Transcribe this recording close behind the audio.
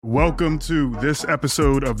Welcome to this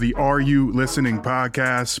episode of the Are You Listening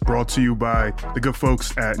podcast, brought to you by the good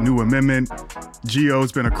folks at New Amendment. Gio,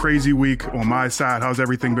 it's been a crazy week on my side. How's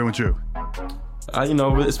everything been with you?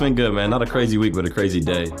 It's been good, man. Not a crazy week, but a crazy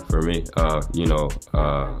day for me. I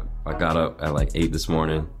got up at like 8 this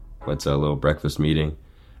morning, went to a little breakfast meeting,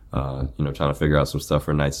 trying to figure out some stuff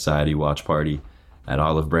for Night Society watch party at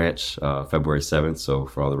Olive Branch, February 7th. So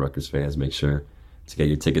for all the Rutgers fans, make sure to get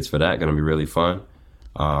your tickets for that. Going to be really fun.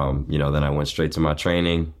 Then I went straight to my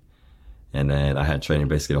training, and then I had training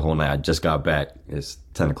basically the whole night. I just got back. It's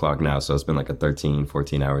 10 o'clock now, so it's been like a 13,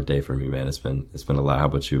 14-hour day for me, man. It's been a lot. How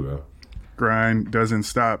about you, bro? Grind doesn't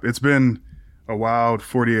stop. It's been a wild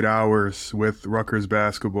 48 hours with Rutgers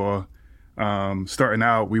basketball. Starting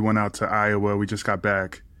out, we went out to Iowa. We just got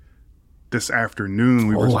back this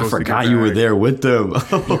afternoon. I forgot you were there with them.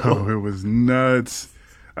 Yo, it was nuts.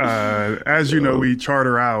 As you know, we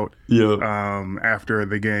charter out after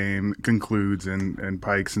the game concludes, and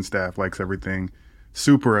Pikes and staff likes everything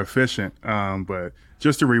super efficient. But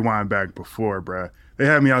just to rewind back before, bruh, they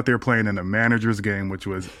had me out there playing in a manager's game, which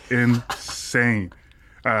was insane.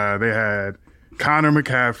 They had Connor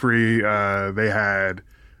McCaffrey. They had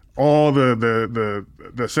all the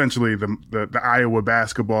essentially the Iowa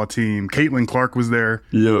basketball team. Caitlin Clark was there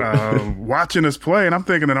watching us play, and I'm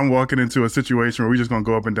thinking that I'm walking into a situation where we're just gonna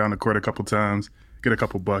go up and down the court a couple times, get a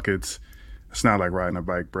couple buckets. It's not like riding a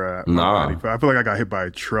bike, bro. Nah. I feel like I got hit by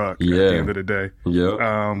a truck at the end of the day.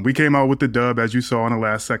 We came out with the dub, as you saw, on the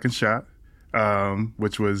last second shot,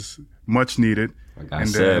 which was much needed.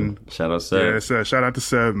 Shout out Seb. Yeah, shout out to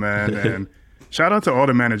Seb, man. And shout out to all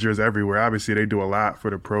the managers everywhere. Obviously, they do a lot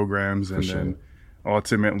for the programs, and then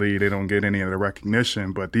ultimately they don't get any of the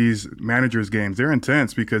recognition. But these managers' games, they're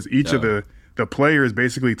intense because each of the players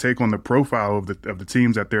basically take on the profile of the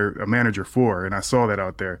teams that they're a manager for. And I saw that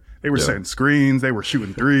out there. They were setting screens, they were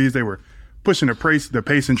shooting threes, they were pushing the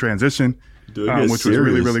pace in transition, which was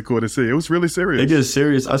really, really cool to see. It was really serious. It gets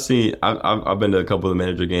serious. I've been to a couple of the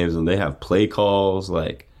manager games, and they have play calls,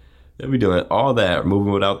 like, they'll be doing all that,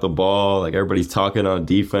 moving without the ball, like everybody's talking on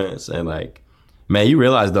defense. And like, man, you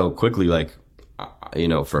realize though quickly, like,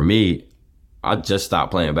 for me, I just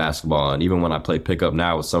stopped playing basketball. And even when I play pickup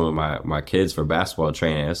now with some of my kids for basketball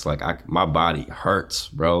training, it's like my body hurts,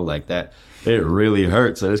 bro. Like that, it really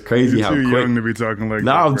hurts. And it's crazy You're how too quick. young to be talking like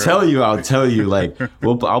no, that. I'll tell you. Like,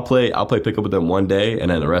 I'll play pickup with them one day,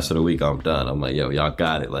 and then the rest of the week I'm done. I'm like, yo, y'all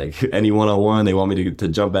got it. Like any one-on-one, they want me to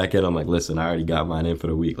jump back in. I'm like, listen, I already got mine in for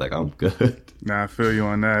the week. Like I'm good. Nah, I feel you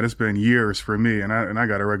on that. It's been years for me, and I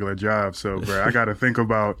got a regular job, so bro, I got to think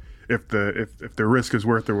about if the risk is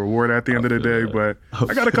worth the reward at the end of the day. But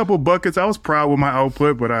I got a couple buckets. I was proud with my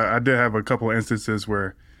output, but I did have a couple instances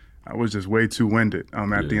where I was just way too winded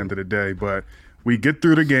at the end of the day. But we get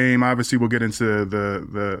through the game. Obviously, we'll get into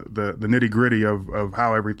the nitty-gritty of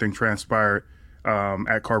how everything transpired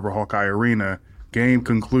at Carver Hawkeye Arena. Game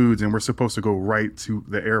concludes, and we're supposed to go right to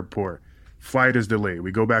the airport. Flight is delayed.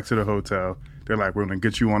 We go back to the hotel. They're like, we're going to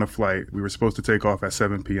get you on a flight. We were supposed to take off at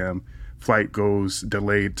 7 p.m. Flight goes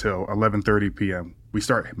delayed till 11:30 p.m. We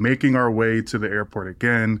start making our way to the airport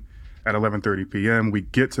again at 11:30 p.m. We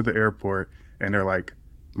get to the airport, and they're like,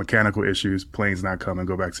 mechanical issues, plane's not coming,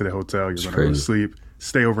 go back to the hotel. You're going to go to sleep,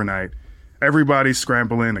 stay overnight. Everybody's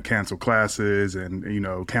scrambling to cancel classes and,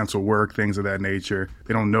 cancel work, things of that nature.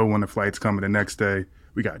 They don't know when the flight's coming the next day.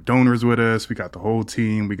 We got donors with us. We got the whole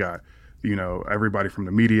team. We got, everybody from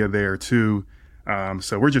the media there too.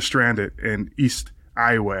 So we're just stranded in East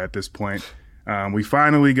Iowa at this point. We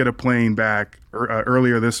finally get a plane back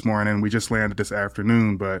earlier this morning. We just landed this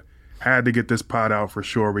afternoon, but had to get this pod out for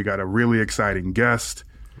sure. We got a really exciting guest,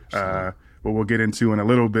 what we'll get into in a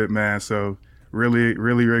little bit, man. So really,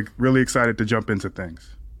 really, really excited to jump into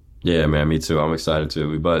things. Yeah, man, me too. I'm excited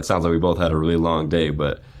too. But it sounds like we both had a really long day,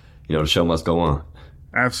 but the show must go on.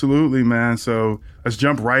 Absolutely, man. So let's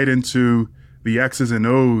jump right into the X's and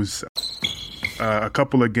O's. A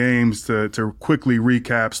couple of games to quickly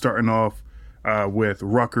recap, starting off with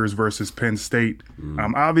Rutgers versus Penn State.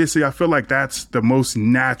 Obviously, I feel like that's the most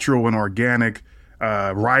natural and organic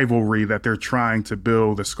rivalry that they're trying to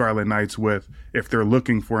build the Scarlet Knights with. If they're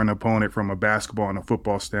looking for an opponent from a basketball and a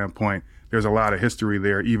football standpoint, there's a lot of history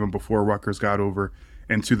there even before Rutgers got over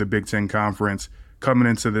into the Big Ten Conference. Coming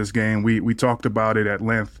into this game, we talked about it at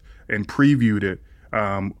length and previewed it.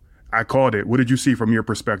 I called it. What did you see from your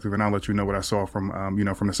perspective? And I'll let you know what I saw from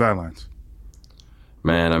from the sidelines.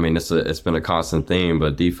 Man, I mean, it's been a constant theme,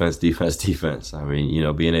 but defense. I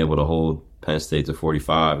mean, being able to hold Penn State to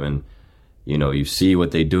 45, and you see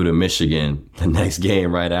what they do to Michigan the next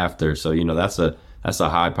game right after. So that's a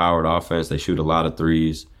high-powered offense. They shoot a lot of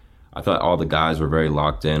threes. I thought all the guys were very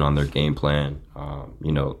locked in on their game plan.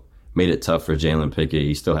 Made it tough for Jalen Pickett.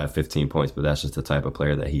 He still had 15 points, but that's just the type of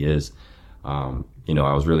player that he is. I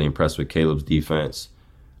was really impressed with Caleb's defense.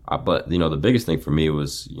 But the biggest thing for me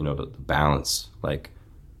was, the balance. Like,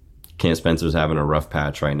 Cam Spencer's having a rough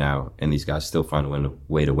patch right now, and these guys still find a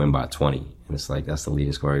way to win by 20. And it's like, that's the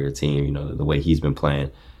leading scorer of your team, the way he's been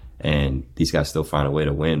playing. And these guys still find a way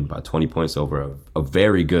to win by 20 points over a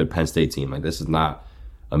very good Penn State team. Like, this is not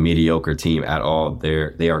a mediocre team at all.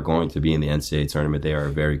 They are going to be in the NCAA tournament. They are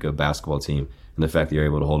a very good basketball team. And the fact that you're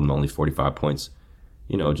able to hold them to only 45 points,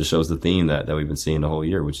 just shows the theme that we've been seeing the whole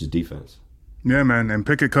year, which is defense. Yeah, man. And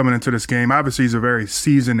Pickett coming into this game, obviously he's a very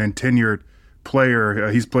seasoned and tenured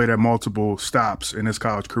player. He's played at multiple stops in his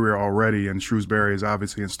college career already, and Shrewsbury has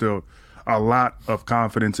obviously instilled a lot of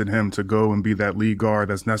confidence in him to go and be that lead guard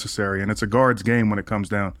that's necessary. And it's a guard's game when it comes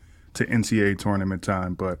down to NCAA tournament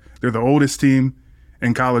time. But they're the oldest team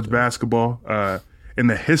in college basketball, in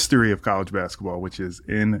the history of college basketball, which is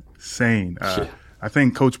insane. I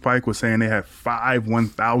think Coach Pike was saying they have 5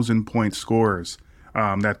 1,000-point scorers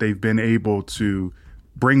that they've been able to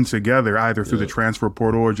bring together either through the transfer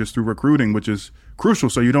portal or just through recruiting, which is crucial.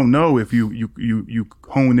 So you don't know if you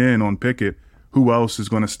hone in on Pickett, who else is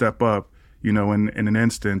going to step up, in an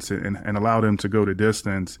instance and allow them to go the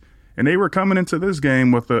distance. And they were coming into this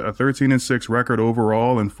game with a 13-6 record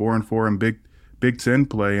overall and 4-4 in Big Ten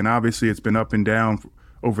play. And obviously it's been up and down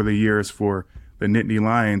over the years for the Nittany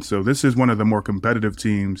Lions. So this is one of the more competitive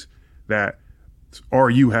teams that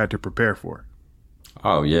RU had to prepare for.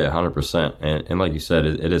 Oh, yeah, 100%. And like you said,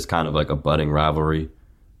 it is kind of like a budding rivalry.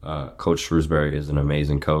 Coach Shrewsbury is an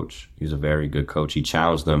amazing coach. He's a very good coach. He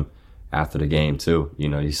challenged them after the game, too.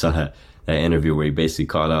 You saw that interview where he basically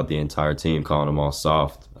called out the entire team, calling them all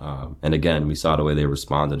soft. And again, we saw the way they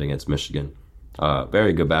responded against Michigan.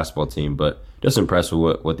 Very good basketball team, but just impressed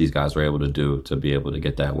with what these guys were able to do to be able to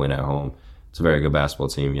get that win at home. It's a very good basketball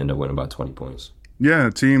team. You end up winning by 20 points. Yeah,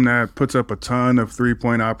 a team that puts up a ton of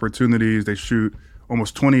three-point opportunities. They shoot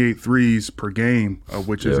almost 28 threes per game,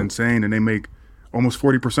 which is insane, and they make almost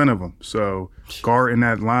 40% of them. So guarding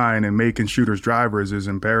that line and making shooters drivers is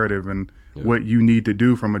imperative and what you need to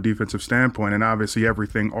do from a defensive standpoint. And obviously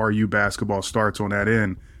everything RU basketball starts on that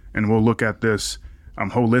end. And we'll look at this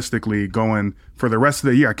holistically going for the rest of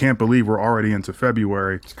the year. I can't believe we're already into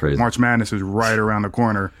February. It's crazy. March Madness is right around the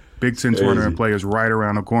corner. Big Ten tournament play is right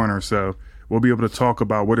around the corner. So we'll be able to talk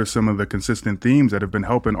about what are some of the consistent themes that have been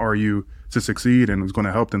helping RU to succeed and is going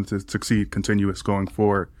to help them to succeed continuous going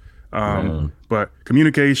forward. But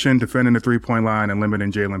communication, defending the three-point line, and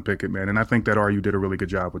limiting Jalen Pickett, man. And I think that RU did a really good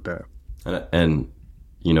job with that. And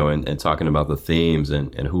talking about the themes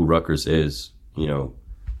and who Rutgers is,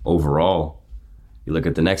 overall, you look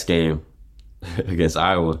at the next game against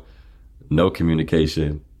Iowa, no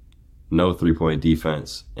communication, no three-point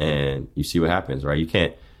defense, and you see what happens, right? You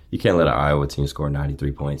can't let an Iowa team score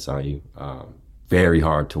 93 points on you. Very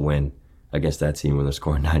hard to win against that team when they're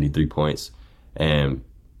scoring 93 points. And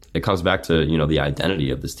it comes back to, the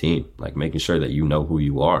identity of this team, like making sure that you know who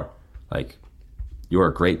you are. Like, you're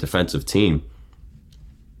a great defensive team,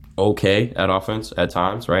 okay at offense at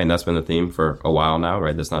times, right? And that's been the theme for a while now,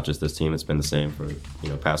 right? That's not just this team. It's been the same for,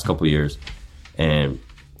 past couple of years. And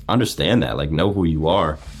understand that, like, know who you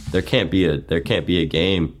are. There can't be a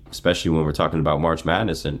game, especially when we're talking about March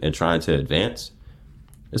Madness and trying to advance.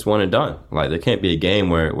 It's one and done. Like, there can't be a game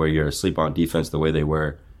where you're asleep on defense the way they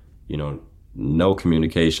were, no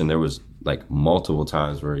communication. There was like multiple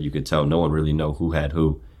times where you could tell no one really know who had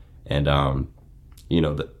who. And,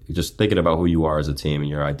 just thinking about who you are as a team and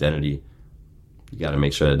your identity, you got to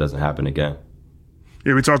make sure that doesn't happen again.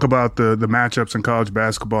 Yeah, we talk about the matchups in college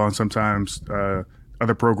basketball, and sometimes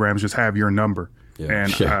other programs just have your number. Yeah.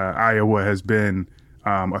 And Iowa has been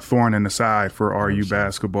a thorn in the side for RU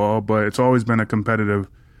basketball, but it's always been a competitive,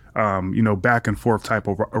 back and forth type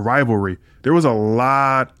of a rivalry. There was a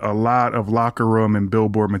lot of locker room and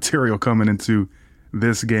billboard material coming into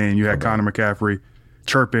this game. You had Connor McCaffrey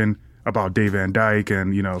chirping about Dave Van Dyke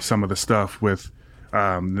and, some of the stuff with,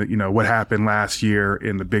 what happened last year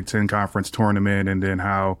in the Big Ten Conference tournament, and then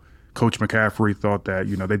how Coach McCaffrey thought that,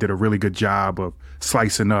 they did a really good job of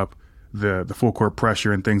slicing up the full court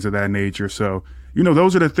pressure and things of that nature. So,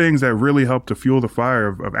 those are the things that really help to fuel the fire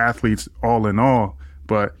of athletes all in all.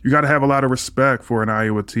 But you got to have a lot of respect for an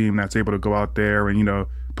Iowa team that's able to go out there and,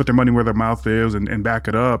 put their money where their mouth is and back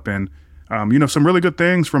it up. And, some really good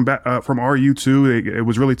things from RU too. It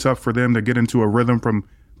was really tough for them to get into a rhythm from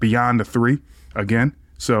beyond the three again.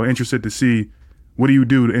 So interested to see, what do you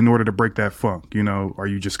do in order to break that funk? Are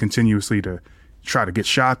you just continuously to try to get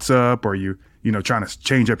shots up? Or are you, trying to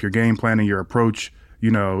change up your game plan and your approach,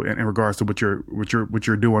 in regards to what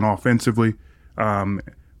you're doing offensively.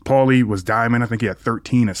 Paulie was diamond. I think he had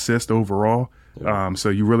 13 assists overall. So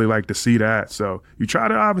you really like to see that. So you try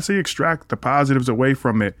to obviously extract the positives away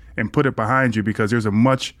from it and put it behind you, because there's a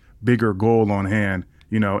much bigger goal on hand,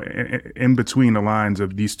 in between the lines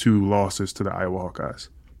of these two losses to the Iowa Hawkeyes.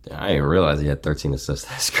 I didn't realize he had 13 assists.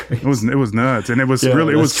 That's crazy. It was nuts, and it was it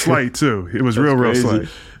was slight too. It was real slight.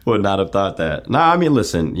 Would not have thought that. No, I mean,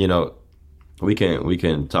 listen, we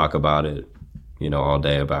can talk about it, all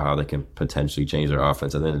day about how they can potentially change their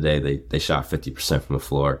offense. At the end of the day, they shot 50% from the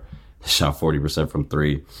floor. They shot 40% from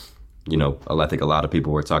three. I think a lot of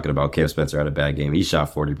people were talking about Cam Spencer had a bad game. He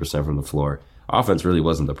shot 40% from the floor. Offense really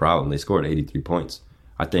wasn't the problem. They scored 83 points.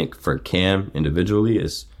 I think for Cam individually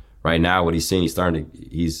is right now what he's seeing. He's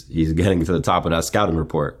getting to the top of that scouting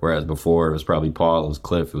report. Whereas before it was probably Paul, it was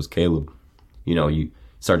Cliff, it was Caleb. You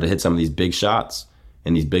start to hit some of these big shots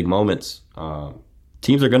and these big moments.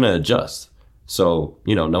 Teams are going to adjust. So,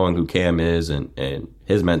 knowing who Cam is and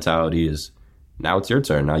his mentality is, now it's your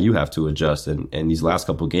turn. Now you have to adjust. And these last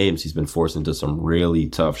couple of games, he's been forced into some really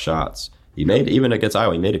tough shots. He made, even against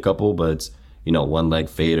Iowa, he made a couple, but it's, one leg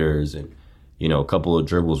faders and, a couple of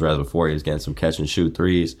dribbles right before he was getting some catch and shoot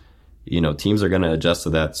threes. Teams are going to adjust to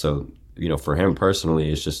that. So, for him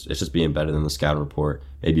personally, it's just being better than the scouting report.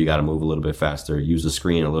 Maybe you got to move a little bit faster, use the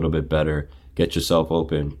screen a little bit better, get yourself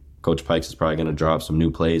open. Coach Pikes is probably going to drop some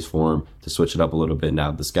new plays for him to switch it up a little bit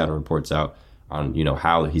now the scouting report's out on,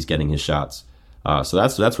 how he's getting his shots. So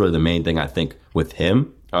that's really the main thing I think with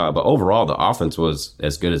him. But overall, the offense was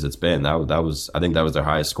as good as it's been. I think that was their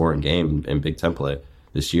highest scoring game in Big Ten play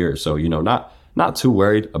this year. So, not too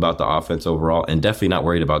worried about the offense overall, and definitely not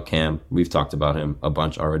worried about Cam. We've talked about him a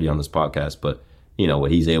bunch already on this podcast, but,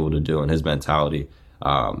 what he's able to do and his mentality,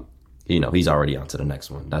 he's already on to the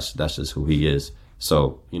next one. That's just who he is.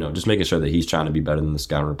 So, just making sure that he's trying to be better than the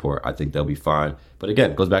scouting report, I think they'll be fine. But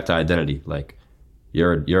again, it goes back to identity. Like,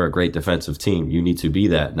 you're a great defensive team. You need to be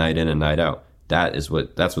that night in and night out. That's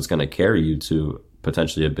what's going to carry you to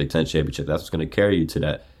potentially a Big Ten championship. That's what's going to carry you to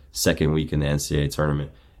that second week in the NCAA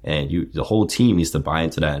tournament. And the whole team needs to buy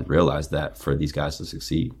into that and realize that for these guys to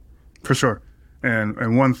succeed. For sure.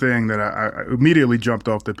 And one thing that I immediately jumped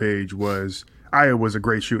off the page was Iowa was a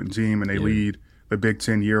great shooting team, and they lead the Big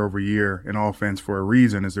Ten year over year in offense for a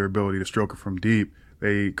reason, is their ability to stroke it from deep.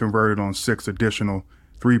 They converted on 6 additional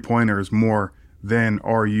three-pointers more than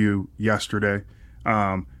RU yesterday,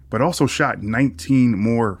 but also shot 19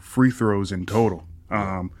 more free throws in total.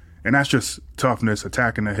 And that's just toughness,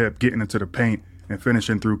 attacking the hip, getting into the paint, and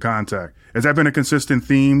finishing through contact. Has that been a consistent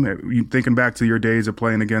theme? You thinking back to your days of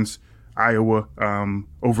playing against Iowa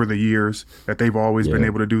over the years, that they've always been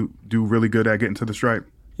able to do really good at getting to the stripe?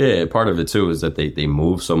 Yeah, part of it too is that they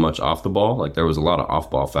move so much off the ball. Like, there was a lot of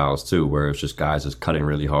off-ball fouls too, where it's just guys just cutting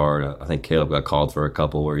really hard. I think Caleb got called for a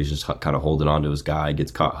couple where he's just kind of holding on to his guy,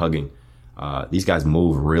 gets caught hugging. These guys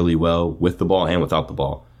move really well with the ball and without the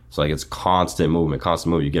ball. So, like, it's constant movement.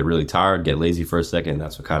 You get really tired, get lazy for a second, and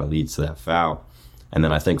that's what kind of leads to that foul. And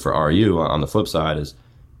then I think for RU, on the flip side, is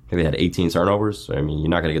they had 18 turnovers. So, I mean, you're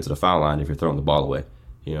not going to get to the foul line if you're throwing the ball away.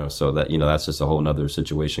 So that, that's just a whole other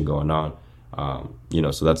situation going on.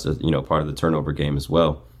 So that's part of the turnover game as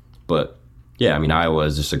well. But yeah, I mean, Iowa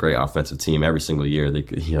is just a great offensive team. Every single year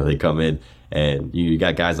they come in, and you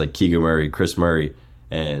got guys like Keegan Murray, Chris Murray,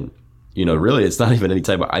 and really it's not even any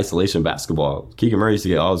type of isolation basketball. Keegan Murray used to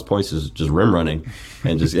get all his points just rim running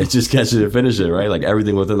and just catch it and finish it, right? Like,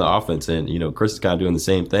 everything within the offense. And Chris is kind of doing the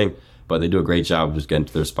same thing, but they do a great job of just getting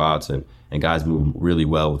to their spots, and guys move really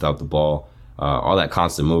well without the ball. All that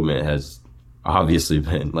constant movement has obviously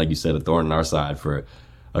been, like you said, a thorn in our side for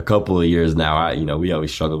a couple of years now. We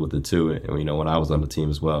always struggled with it too, and when I was on the team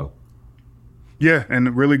as well. Yeah, and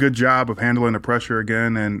a really good job of handling the pressure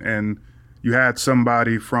again, and you had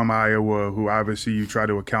somebody from Iowa who obviously you try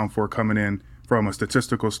to account for coming in from a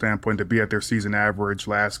statistical standpoint to be at their season average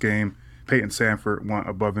last game. Peyton Sanford went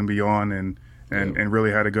above and beyond and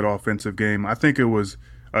really had a good offensive game. I think it was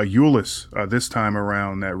Euless this time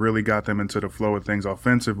around that really got them into the flow of things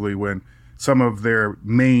offensively, when some of their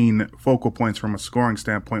main focal points from a scoring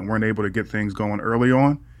standpoint weren't able to get things going early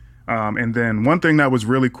on. And then one thing that was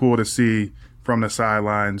really cool to see from the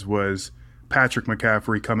sidelines was Patrick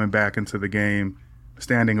McCaffrey coming back into the game,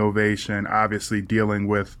 standing ovation, obviously dealing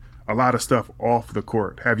with a lot of stuff off the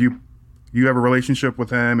court. You have a relationship with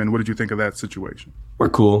him, and what did you think of that situation? We're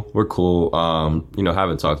cool.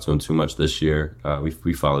 Haven't talked to him too much this year.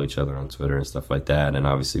 We follow each other on Twitter and stuff like that, and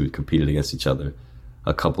obviously we competed against each other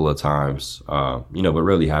a couple of times. But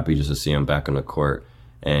really happy just to see him back on the court,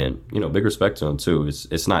 and big respect to him too.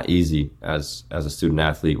 It's not easy as a student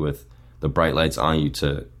athlete with the bright lights on you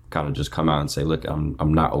to kind of just come out and say, look,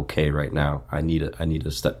 I'm not okay right now. I need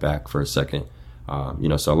to step back for a second.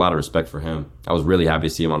 So a lot of respect for him. I was really happy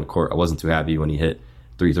to see him on the court. I wasn't too happy when he hit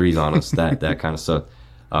 3 threes on us, that kind of stuff.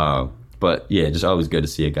 But yeah, just always good to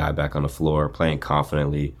see a guy back on the floor, playing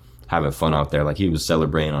confidently, having fun out there. Like, he was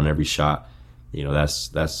celebrating on every shot. That's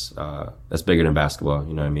bigger than basketball.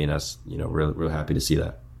 You know what I mean? That's, real happy to see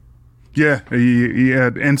that. Yeah, he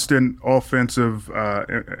had instant offensive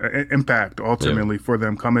impact ultimately for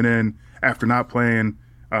them coming in after not playing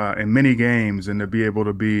in many games, and to be able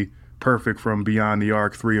to be perfect from beyond the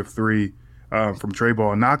arc, 3 of 3 from Trey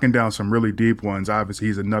Ball, knocking down some really deep ones. Obviously,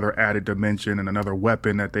 he's another added dimension and another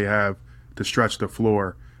weapon that they have to stretch the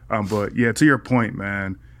floor. But yeah, to your point,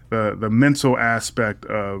 man, the mental aspect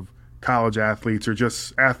of college athletes, or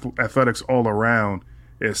just athletics all around,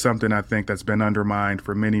 is something I think that's been undermined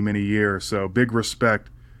for many, many years. So big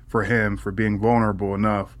respect for him for being vulnerable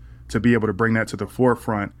enough to be able to bring that to the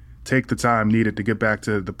forefront, take the time needed to get back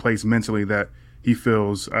to the place mentally that he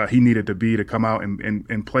feels he needed to be to come out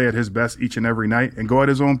and play at his best each and every night and go at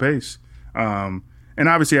his own pace. And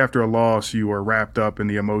obviously after a loss, you are wrapped up in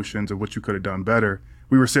the emotions of what you could have done better.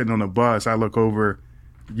 We were sitting on a bus. I look over,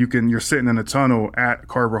 you're sitting in a tunnel at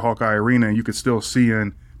Carver Hawkeye Arena, and you could still see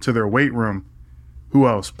into their weight room. Who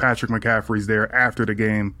else? Patrick McCaffrey's there after the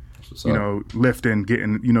game, lifting,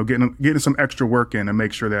 getting some extra work in to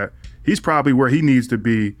make sure that he's probably where he needs to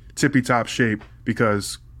be, tippy top shape,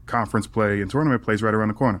 because conference play and tournament play is right around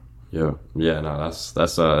the corner. No,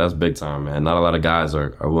 that's big time, man. Not a lot of guys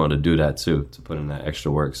are willing to do that too, to put in that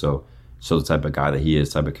extra work. So shows the type of guy that he is,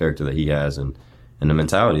 type of character that he has, and the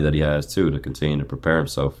mentality that he has too, to continue to prepare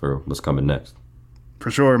himself for what's coming next.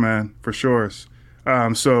 For sure, man. For sure.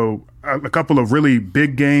 So a couple of really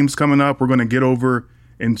big games coming up. We're going to get over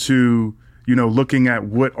into, looking at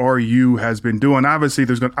what RU has been doing. Obviously,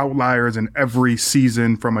 there's been outliers in every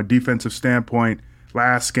season from a defensive standpoint.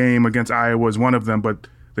 Last game against Iowa is one of them, but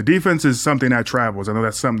the defense is something that travels. I know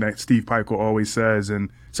that's something that Steve Pikiell always says, and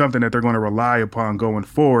something that they're going to rely upon going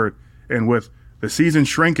forward. And with the season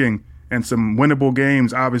shrinking and some winnable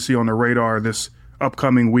games obviously on the radar this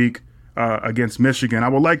upcoming week against Michigan, I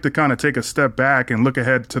would like to kind of take a step back and look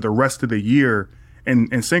ahead to the rest of the year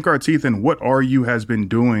and sink our teeth in what RU has been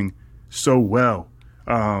doing so well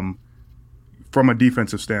from a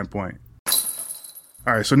defensive standpoint.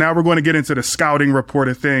 All right, so now we're going to get into the scouting report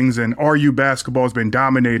of things, and RU basketball has been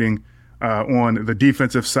dominating on the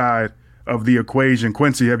defensive side of the equation.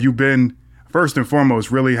 Quincy, have you been, first and foremost,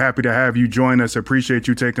 really happy to have you join us. Appreciate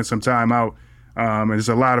you taking some time out. And there's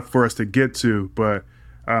a lot for us to get to, but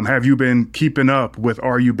have you been keeping up with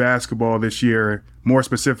RU basketball this year, more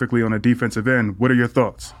specifically on the defensive end? What are your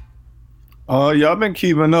thoughts? Yeah, I've been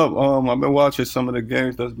keeping up. I've been watching some of the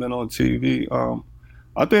games that's been on TV.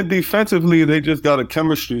 I think defensively they just got a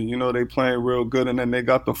chemistry. They playing real good, and then they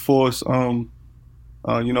got the force. Cliff,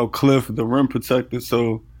 the rim protector,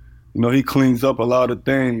 so he cleans up a lot of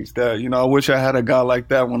things that I wish I had a guy like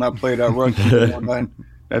that when I played at Rutgers.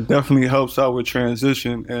 That definitely helps out with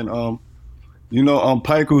transition, and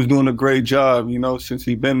Pikiell's doing a great job. Since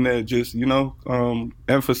he's been there, just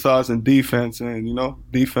emphasizing defense, and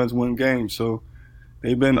defense win games. So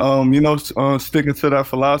they've been, sticking to that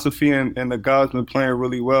philosophy, and the guys been playing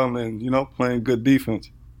really well and, playing good defense.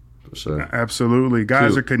 For sure. Absolutely.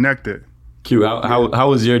 Guys are connected. Q, how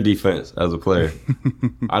was your defense as a player?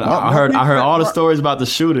 I heard all the stories about the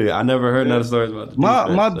shooting. I never heard none of the stories about the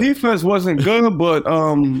defense. My defense wasn't good, but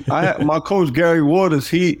my coach Gary Waters,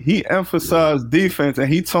 he emphasized defense,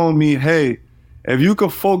 and he told me, hey, if you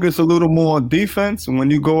could focus a little more on defense, when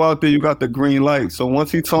you go out there, you got the green light. So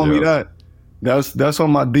once he told me that, that's when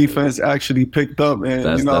my defense actually picked up, and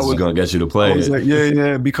that's what's gonna get you to play. I was like,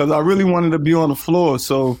 yeah, because I really wanted to be on the floor.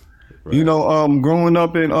 So, growing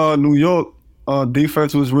up in New York,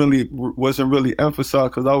 defense wasn't really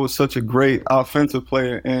emphasized because I was such a great offensive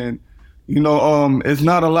player, and it's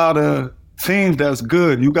not a lot of teams that's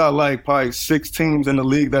good. You got like probably 6 teams in the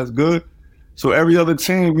league that's good. So every other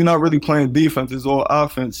team, you're not really playing defense; it's all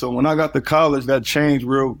offense. So when I got to college, that changed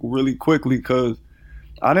really quickly because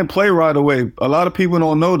I didn't play right away. A lot of people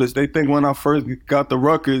don't know this. They think when I first got to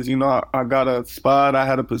Rutgers, I got a spot, I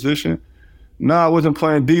had a position. No, I wasn't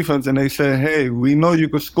playing defense, and they said, hey, we know you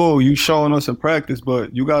can score. You showing us in practice,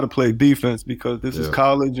 but you got to play defense because this is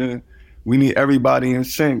college, and we need everybody in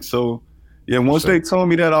sync. So, once they told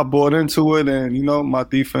me that, I bought into it, and, my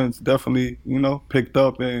defense definitely, picked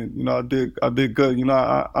up, and, I did good.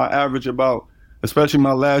 I average about, especially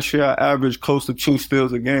my last year, I averaged close to 2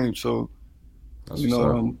 steals a game. So,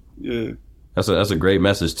 that's a great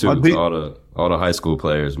message too to all the high school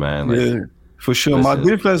players, man. For sure. Listen, my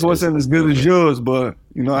defense wasn't as good as yours, but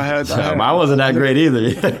I had mine wasn't that great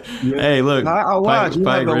either. Hey, look, I watched. You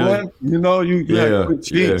had the really, length, you had good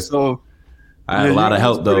feet, so I had a lot of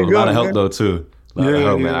help though. Good, a lot of help though too. A lot of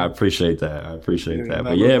help, man. Yeah. I appreciate that.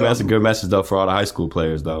 But yeah, man, that's a good message though for all the high school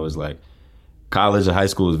players though. It's like college and high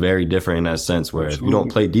school is very different in that sense. Where if you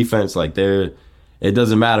don't play defense, like it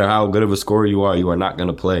doesn't matter how good of a scorer you are not going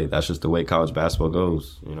to play. That's just the way college basketball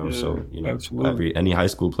goes. So any high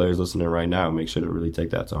school players listening right now, make sure to really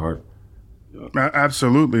take that to heart.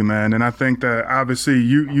 Absolutely, man. And I think that obviously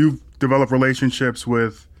you've developed relationships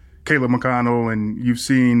with Caleb McConnell, and you've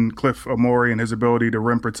seen Cliff Amori and his ability to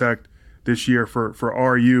rim protect this year for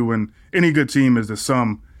RU. And any good team is the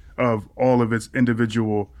sum of all of its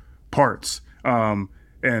individual parts.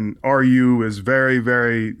 And RU is very,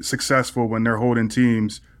 very successful when they're holding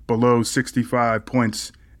teams below 65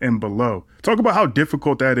 points and below. Talk about how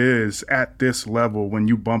difficult that is at this level when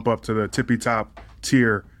you bump up to the tippy top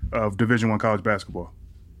tier of Division I college basketball.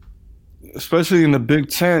 Especially in the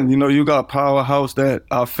Big Ten, you got powerhouse that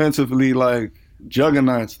offensively like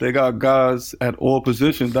juggernauts. They got guys at all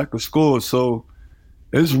positions that could score. So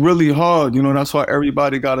it's really hard. That's why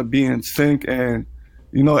everybody got to be in sync. And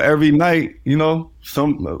every night,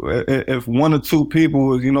 if one or two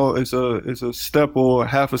people is a step or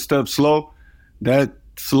half a step slow, that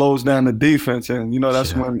slows down the defense, and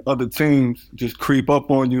that's when other teams just creep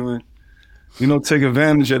up on you and take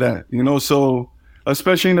advantage of that. So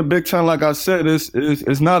especially in the Big Ten, like I said,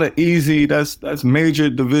 it's not an easy. That's major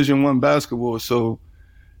Division I basketball. So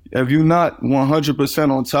if you're not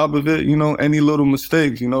 100% on top of it, any little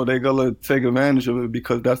mistakes, they're gonna take advantage of it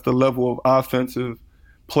because that's the level of offensive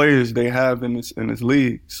players they have in this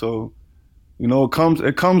league. So, it comes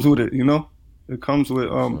with it, It comes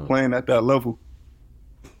with playing at that level.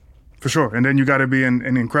 For sure. And then you got to be in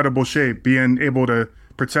incredible shape, being able to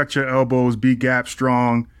protect your elbows, be gap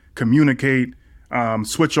strong, communicate,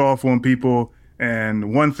 switch off on people.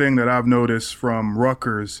 And one thing that I've noticed from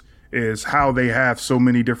Rutgers is how they have so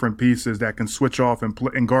many different pieces that can switch off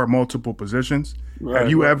and guard multiple positions. Have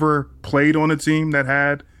you ever played on a team that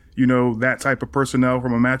had that type of personnel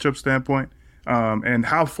from a matchup standpoint? And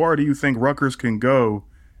how far do you think Rutgers can go,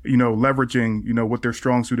 leveraging, what their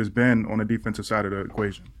strong suit has been on the defensive side of the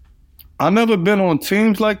equation? I've never been on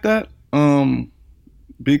teams like that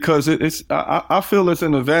because I feel it's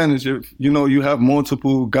an advantage if, you have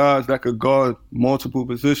multiple guys that could guard multiple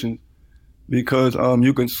positions because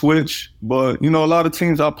you can switch. But, a lot of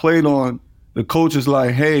teams I played on, the coach is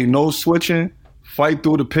like, hey, no switching, fight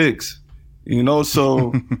through the picks.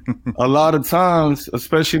 So a lot of times,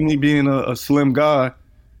 especially me being a slim guy,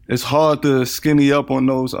 it's hard to skinny up on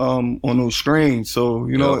those screens. So,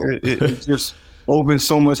 it just opens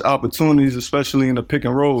so much opportunities, especially in the pick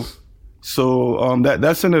and roll. So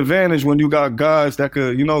that's an advantage when you got guys that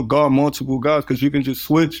could, guard multiple guys because you can just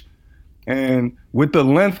switch. And with the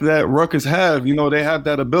length that Rutgers have, they have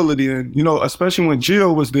that ability. And, especially when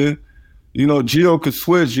Gio was there, Gio could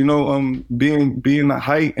switch, being the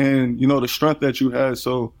height and, the strength that you had.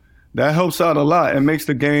 So that helps out a lot. It makes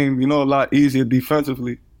the game, a lot easier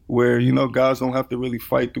defensively where, guys don't have to really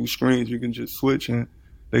fight through screens. You can just switch and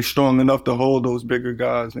they're strong enough to hold those bigger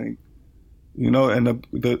guys. And, and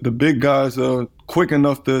the big guys are quick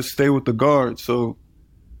enough to stay with the guards. So,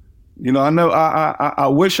 I know I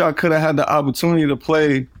wish I could have had the opportunity to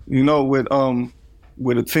play,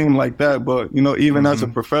 with a team like that. But, even as a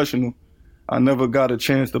professional, I never got a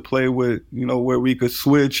chance to play with, where we could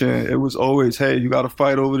switch. And it was always, hey, you got to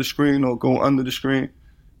fight over the screen or go under the screen,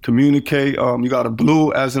 communicate. You got to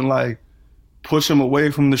blue as in like push them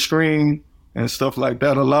away from the screen and stuff like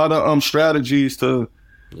that. A lot of strategies to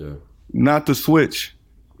not to switch,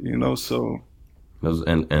 so.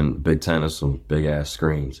 And Big Ten is some big ass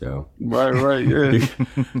screens, yo. Right, yeah.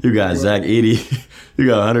 You got Zach Edey, you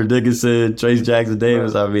got Hunter Dickinson, Trace Jackson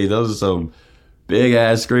Davis. Right. I mean, those are some big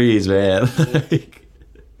ass screens, man.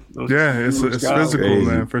 It's physical, crazy.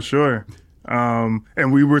 Man, for sure.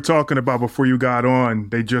 And we were talking about before you got on,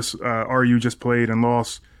 they just RU just played and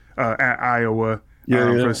lost at Iowa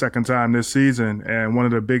for the second time this season, and one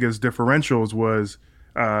of the biggest differentials was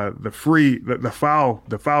the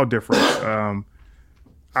foul difference.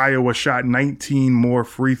 Iowa shot 19 more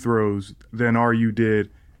free throws than RU did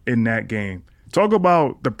in that game. Talk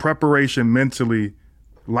about the preparation mentally,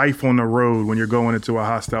 life on the road when you're going into a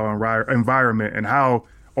hostile environment, and how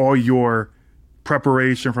all your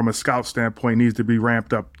preparation from a scout standpoint needs to be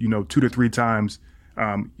ramped up, 2 to 3 times,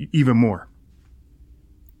 even more.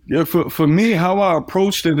 Yeah, for me, how I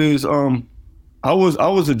approached it is I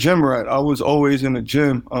was a gym rat. I was always in the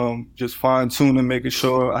gym, just fine tuning, making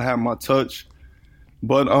sure I had my touch.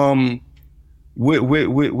 But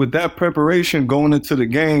with that preparation going into the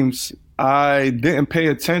games, I didn't pay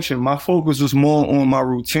attention. My focus was more on my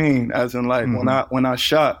routine, as in like when I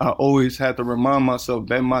shot, I always had to remind myself,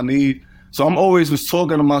 bend my knee. So I'm always was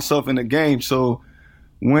talking to myself in the game. So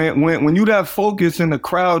when you that focus and the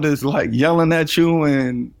crowd is like yelling at you,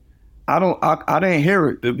 and I didn't hear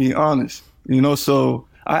it, to be honest. So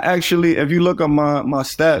I actually, if you look at my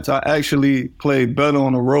stats, I actually played better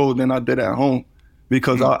on the road than I did at home,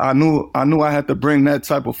 because I knew I had to bring that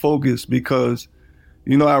type of focus, because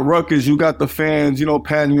at Rutgers you got the fans,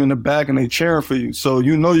 patting you in the back and they cheering for you, so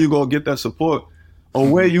you're gonna get that support. Or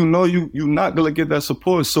where you're not gonna get that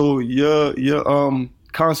support, so your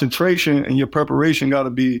concentration and your preparation got to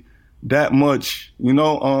be that much,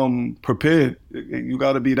 prepared. You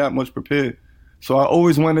got to be that much prepared. So I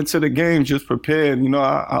always went into the game just prepared.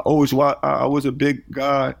 I was a big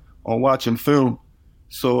guy on watching film.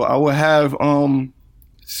 So I would have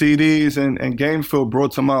CDs and game film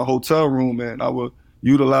brought to my hotel room, and I would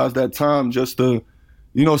utilize that time just to,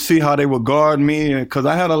 see how they would guard me. And because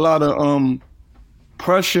I had a lot of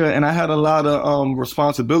pressure and I had a lot of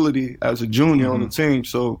responsibility as a junior on the team.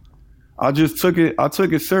 So I just took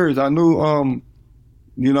it serious. I knew, I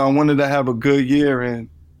wanted to have a good year, and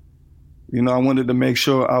I wanted to make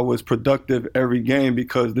sure I was productive every game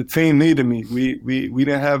because the team needed me. We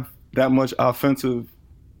didn't have that much offensive,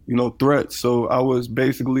 threat. So I was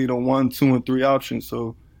basically the 1, 2, and 3 option.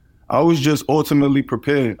 So I was just ultimately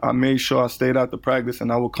prepared. I made sure I stayed out the practice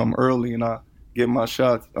and I would come early and I get my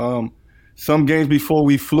shots. Some games before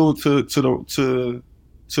we flew to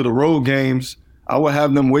the road games, I would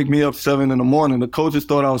have them wake me up 7 a.m. The coaches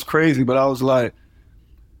thought I was crazy, but I was like,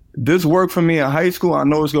 this worked for me in high school. I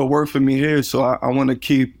know it's gonna work for me here, so I want to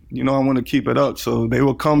keep it up. So they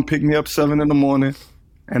will come pick me up 7 a.m.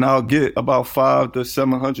 and I'll get about 500 to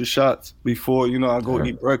 700 shots before I go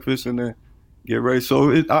eat breakfast and then get ready.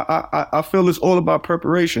 So I feel it's all about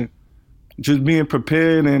preparation, just being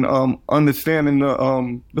prepared and understanding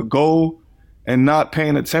the goal and not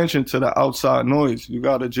paying attention to the outside noise. You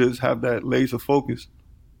got to just have that laser focus.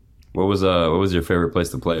 What was your favorite place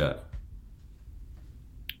to play at?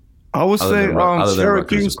 I would say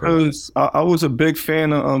Syracuse, because I was a big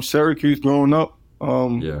fan of Syracuse growing up.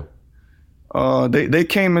 They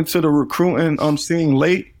came into the recruiting scene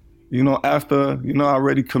late, after I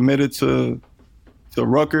already committed to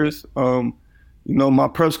Rutgers. My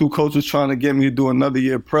prep school coach was trying to get me to do another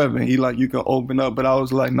year prep, and he like, you can open up. But I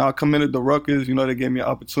was like, nah, committed to Rutgers. They gave me an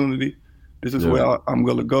opportunity. This is where I'm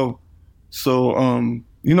going to go. So,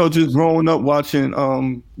 just growing up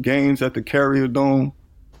watching games at the Carrier Dome,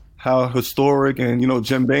 how historic, and,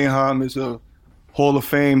 Jim Boeheim is a Hall of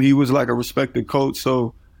Fame. He was like a respected coach.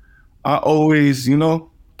 So I always,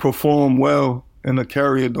 perform well in the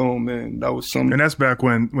Carrier Dome, and that was something. And that's back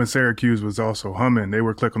when Syracuse was also humming. They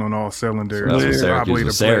were clicking on all cylinders. That's probably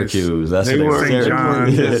the Syracuse. That's they were St.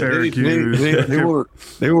 John's, Syracuse.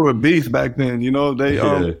 They were a beast back then.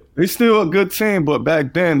 They still a good team, but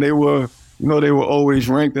back then they were, they were always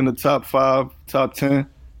ranked in the top 5, top 10.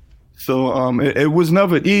 So it was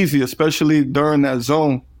never easy, especially during that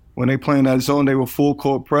zone. When they play in that zone, they were full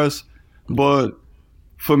court press. But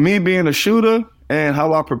for me being a shooter and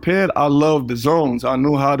how I prepared, I loved the zones. I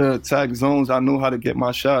knew how to attack zones. I knew how to get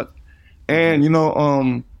my shot. And,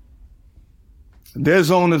 their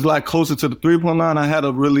zone is like closer to the 3-point line. I had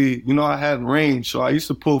I had range. So I used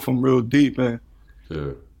to pull from real deep. And,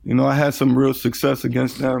 I had some real success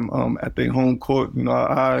against them at their home court.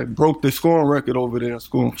 I broke the scoring record over there.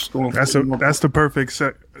 Scoring. That's the perfect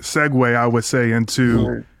segue, I would say,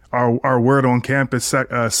 into our Word on Campus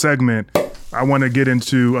segment. I want to get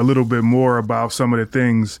into a little bit more about some of the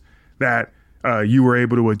things that you were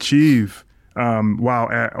able to achieve while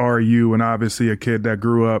at RU, and obviously a kid that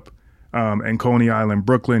grew up in Coney Island,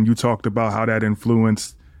 Brooklyn. You talked about how that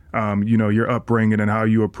influenced, your upbringing and how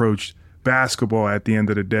you approached basketball at the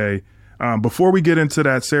end of the day. Before we get into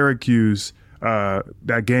that Syracuse,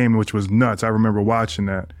 that game, which was nuts, I remember watching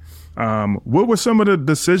that. What was some of the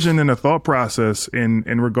decision and the thought process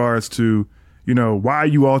in regards to, why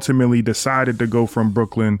you ultimately decided to go from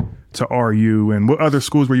Brooklyn to RU, and what other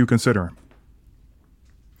schools were you considering?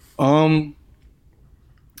 I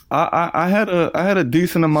had a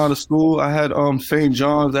decent amount of school. I had St.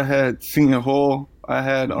 John's, I had Seton Hall, I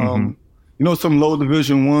had some low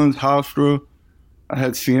division ones, Hofstra, I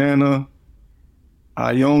had Siena,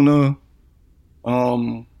 Iona,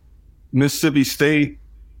 Mississippi State.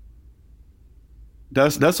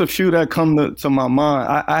 That's a few that come to my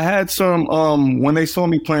mind. I had some when they saw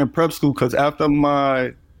me playing prep school, because after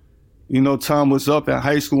my time was up at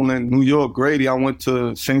high school in New York, Grady, I went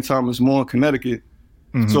to St. Thomas More in Connecticut.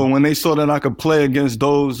 So when they saw that I could play against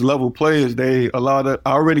those level players, they allowed it.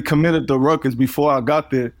 I already committed to Rutgers before I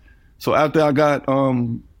got there. So after I got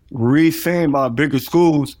re-signed by bigger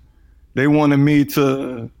schools, they wanted me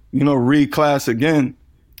to, reclass again.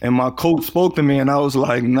 And my coach spoke to me and I was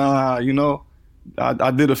like, nah,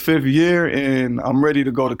 I did a 5th year and I'm ready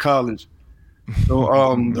to go to college.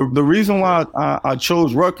 So the reason why I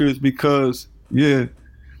chose Rutgers because,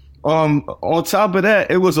 on top of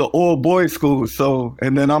that, it was an all-boys school. So,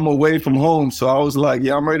 and then I'm away from home. So I was like,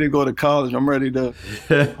 I'm ready to go to college. I'm ready to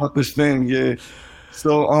fuck this thing. Yeah.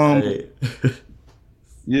 So,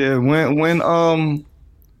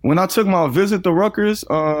 when I took my visit to Rutgers,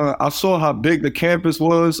 I saw how big the campus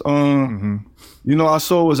was. I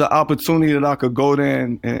saw it was an opportunity that I could go there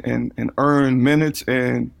and earn minutes.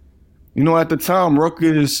 And, at the time,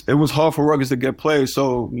 Rutgers, it was hard for Rutgers to get players.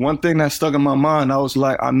 So one thing that stuck in my mind, I was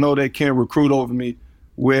like, I know they can't recruit over me.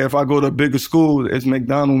 Where if I go to a bigger school, it's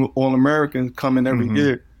McDonald's All-Americans coming every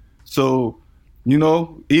year. So,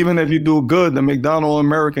 even if you do good, the McDonald's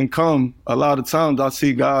All-American come, a lot of times I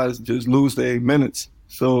see guys just lose their minutes.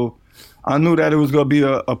 So I knew that it was going to be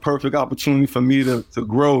a perfect opportunity for me to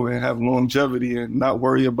grow and have longevity and not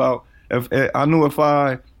worry about I knew if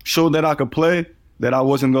I showed that I could play, that I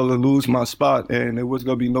wasn't going to lose my spot and it was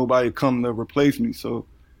going to be nobody come to replace me. So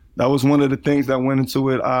that was one of the things that went into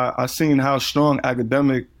it. I seen how strong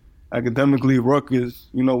academically Rutgers,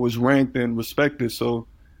 was ranked and respected. So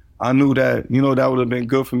I knew that, that would have been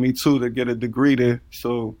good for me too, to get a degree there.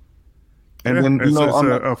 So, and then, it's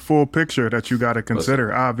a full picture that you got to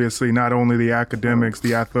consider. Obviously, not only the academics,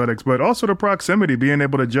 the athletics, but also the proximity, being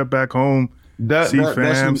able to jump back home, see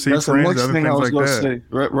friends, other things like that.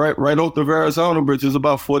 Right off the Verrazano Bridge is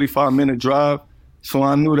about 45-minute drive. So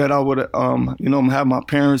I knew that I would, have my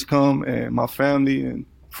parents come and my family and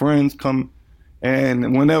friends come.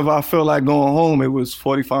 And whenever I felt like going home, it was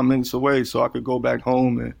 45 minutes away. So I could go back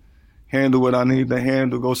home and handle what I needed to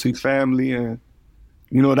handle, go see family. And,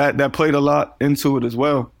 that played a lot into it as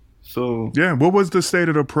well. So yeah, what was the state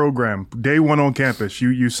of the program? Day one on campus,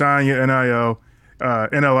 you sign your NIL.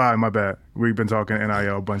 NLI, my bad. We've been talking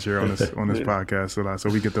NIL a bunch here on this podcast, so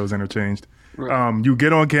we get those interchanged. Right. You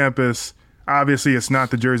get on campus. Obviously, it's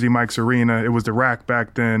not the Jersey Mike's Arena. It was the RAC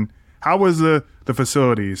back then. How was the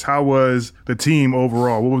facilities? How was the team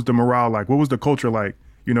overall? What was the morale like? What was the culture like,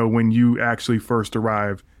 when you actually first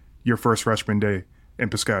arrived your first freshman day in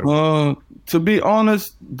Piscataway? To be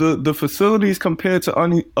honest, the facilities compared to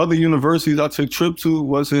other universities I took trip to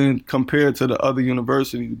wasn't compared to the other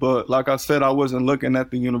universities. But like I said, I wasn't looking at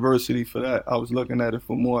the university for that. I was looking at it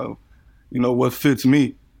for more, what fits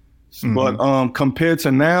me. But compared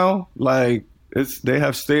to now, like they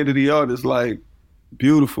have state of the art. It's like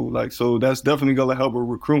beautiful. Like, so that's definitely gonna help with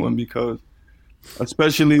recruiting because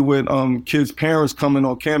especially with kids' parents coming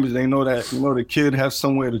on campus, they know that the kid has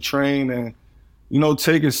somewhere to train and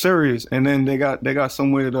take it serious. And then they got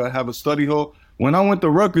somewhere to have a study hall. When I went to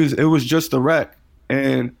Rutgers, it was just a rack.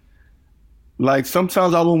 And like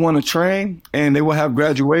sometimes I would want to train and they would have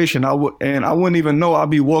graduation. I wouldn't even know. I'd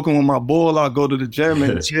be walking with my ball. I'd go to the gym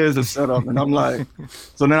and the chairs are set up. And I'm like,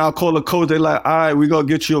 so then I'll call the coach. They're like, all right, we gonna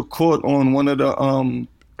get you a court on one of the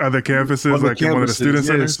other campuses, like in one of the student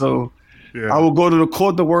centers. So I would go to the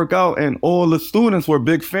court to work out, and all the students were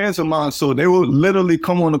big fans of mine. So they would literally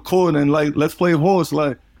come on the court and like, let's play horse,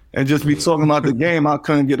 like, and just be talking about the game. I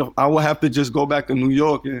would have to just go back to New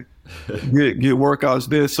York and get workouts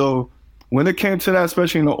there. So when it came to that,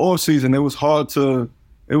 especially in the off season, it was hard to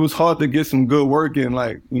get some good work in,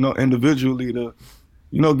 like, individually to,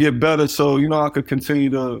 get better. So, I could continue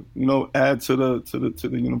to, add to the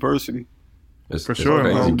university. It's crazy,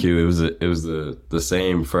 Q. It was the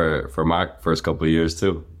same for my first couple of years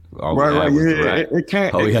too. Right. Yeah, it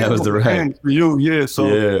can't. All we had was the rack. For you, yeah. So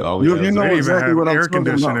you know exactly what I'm air talking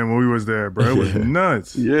conditioning about. when we was there, bro. It was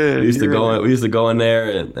nuts. Yeah. We used to go in there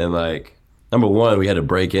and like, number one, we had to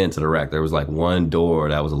break into the rack. There was like one door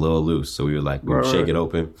that was a little loose, so we would shake it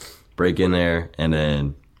open, break in there, and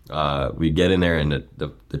then we'd get in there, and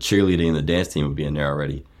the cheerleading and the dance team would be in there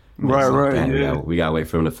already. Right. We got to wait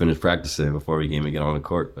for them to finish practicing before we can even get on the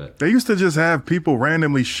court. But they used to just have people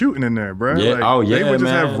randomly shooting in there, bro. Yeah. They would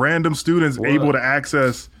just have random students able to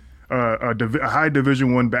access a high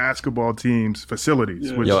Division I basketball team's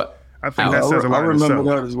facilities, which I think that says a lot. I remember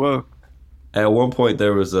that as well. At one point,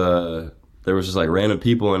 there was just like random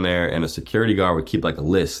people in there, and a security guard would keep like a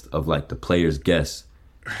list of like the players' guests,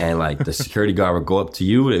 and like the security guard would go up to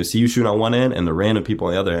you, they would see you shooting on one end, and the random people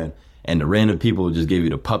on the other end. and the random people just give you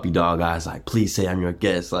the puppy dog eyes, like, please say I'm your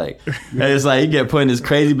guest. Like, and it's like you get put in this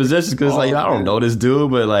crazy position because like, I don't know this dude,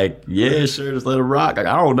 but like, yeah, sure, just let it rock. Like,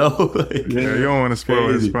 I don't know. Like, yeah, you don't want to spoil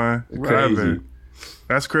it. It's fine. Crazy.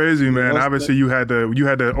 That's crazy, man. Obviously, you had to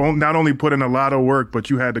not only put in a lot of work, but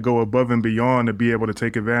you had to go above and beyond to be able to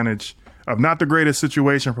take advantage of not the greatest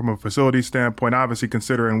situation from a facility standpoint, obviously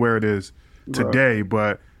considering where it is today,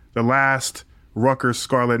 but the last Rutgers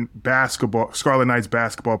Scarlet Knights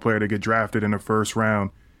basketball player to get drafted in the first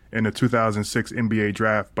round in the 2006 NBA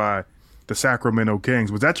draft by the Sacramento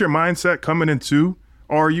Kings. Was that your mindset coming into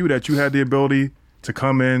RU, that you had the ability to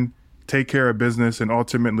come in, take care of business, and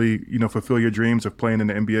ultimately, fulfill your dreams of playing in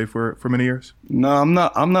the NBA for many years? No, I'm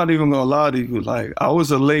not even gonna lie to you. Like, I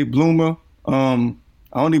was a late bloomer. I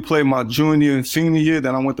only played my junior and senior year.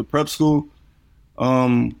 Then I went to prep school.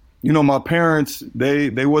 My parents,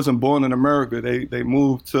 they wasn't born in America. They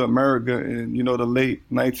moved to America in, the late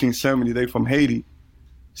 1970s. They from Haiti.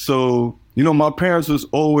 So, my parents was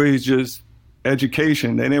always just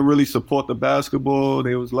education. They didn't really support the basketball.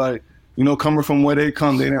 They was like, coming from where they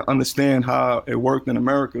come, they didn't understand how it worked in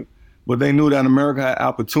America. But they knew that America had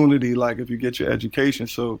opportunity, like, if you get your education.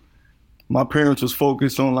 So my parents was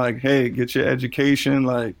focused on, like, hey, get your education.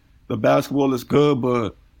 Like, the basketball is good,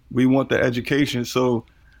 but we want the education. So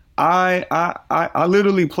I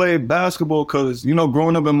literally played basketball because,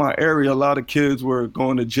 growing up in my area, a lot of kids were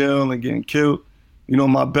going to jail and getting killed.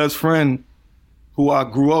 My best friend, who I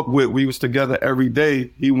grew up with, we was together every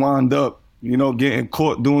day. He wound up, getting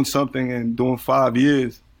caught doing something and doing 5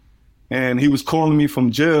 years. And he was calling me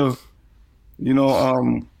from jail,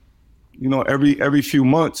 every few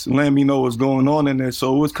months, letting me know what's going on in there.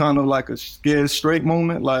 So it was kind of like a scared straight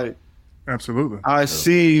moment. Like, absolutely, I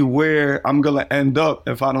see where I'm gonna end up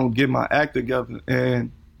if I don't get my act together.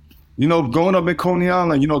 And growing up in Coney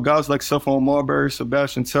Island, guys like Stephon Marbury,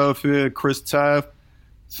 Sebastian Telfair, Chris Taft,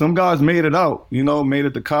 some guys made it out, made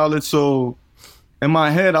it to college. So in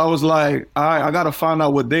my head, I was like, I gotta find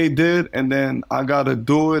out what they did, and then I gotta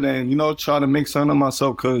do it, and try to make something of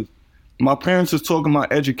myself. Cause my parents was talking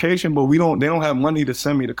about education, but they don't have money to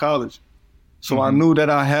send me to college. So I knew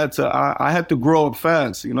that I had to grow up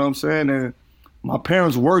fast, you know what I'm saying? And my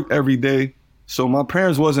parents worked every day, so my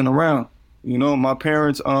parents wasn't around. My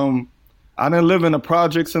parents, I didn't live in the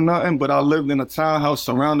projects or nothing, but I lived in a townhouse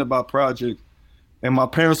surrounded by projects, and my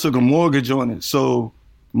parents took a mortgage on it. So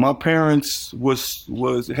my parents was,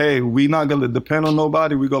 hey, we not gonna depend on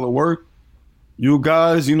nobody, we gonna work. You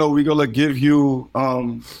guys, we gonna give you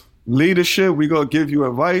leadership, we gonna give you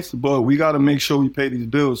advice, but we gotta make sure we pay these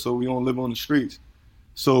bills so we don't live on the streets.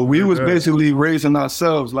 So we was basically raising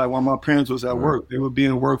ourselves, like, while my parents was at work. They would be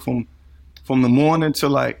in work from the morning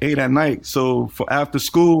till like 8 at night. So for after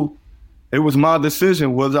school, it was my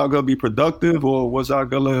decision. Was I gonna be productive, or was I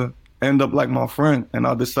gonna end up like my friend? And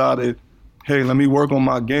I decided, hey, let me work on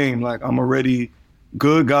my game. Like, I'm already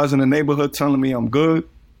good. Guys in the neighborhood telling me I'm good.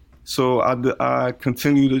 So I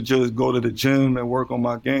continue to just go to the gym and work on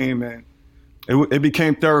my game, and it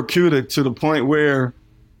became therapeutic to the point where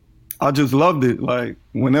I just loved it. Like,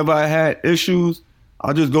 whenever I had issues,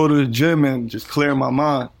 I just go to the gym and just clear my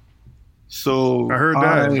mind. So I heard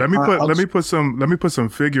that. Let me put some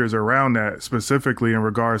figures around that, specifically in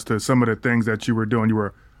regards to some of the things that you were doing. You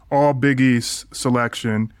were all Big East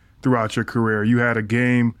selection throughout your career. You had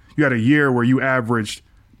a year where you averaged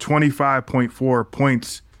 25.4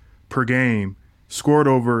 points per game, scored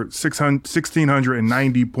over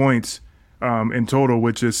 1,690 points in total,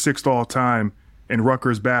 which is sixth all time in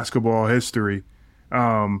Rutgers basketball history.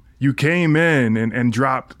 You came in and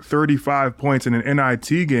dropped 35 points in an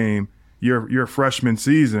NIT game your freshman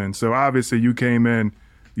season. So obviously you came in,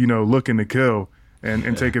 looking to kill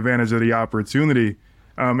and take advantage of the opportunity.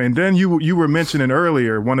 And then you were mentioning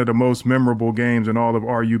earlier one of the most memorable games in all of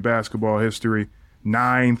RU basketball history,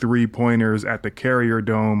 9 3-pointers at the Carrier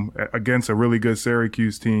Dome against a really good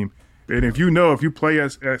Syracuse team. And if you play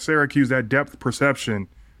at Syracuse, that depth perception,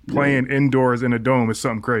 playing indoors in a dome is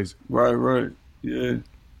something crazy. Right. Yeah.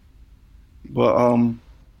 But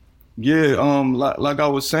like I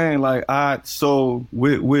was saying, like,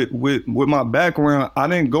 with my background, I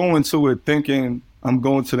didn't go into it thinking I'm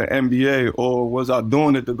going to the NBA, or was I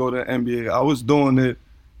doing it to go to the NBA? I was doing it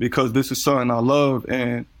because this is something I love,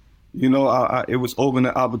 and it was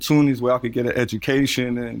opening opportunities where I could get an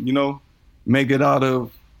education and make it out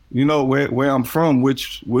of where I'm from,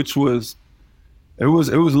 which was it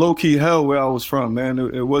was low key hell where I was from, man.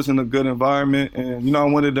 It wasn't a good environment, and I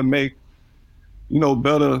wanted to make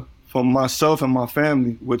better for myself and my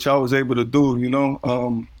family, which I was able to do,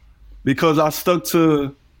 because I stuck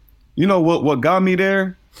to what got me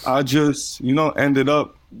there. I just ended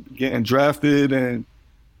up getting drafted and,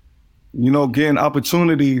 getting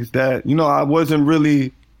opportunities that, I wasn't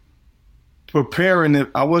really preparing it.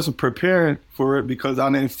 I wasn't preparing for it because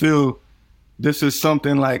I didn't feel this is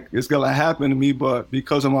something like it's gonna happen to me. But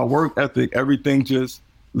because of my work ethic, everything just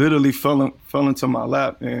literally fell into my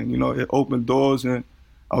lap, and it opened doors, and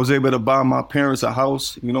I was able to buy my parents a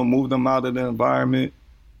house. Move them out of the environment,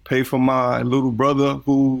 pay for my little brother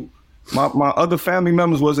who my other family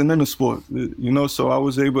members wasn't in the sport. So I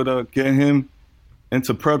was able to get him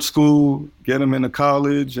into prep school, get him into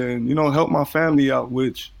college, and help my family out,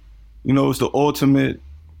 which it's the ultimate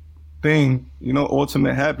thing,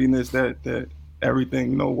 ultimate happiness that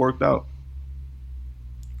everything, worked out.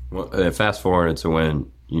 Well, fast forward to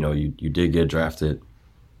when, you did get drafted.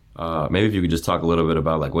 Maybe if you could just talk a little bit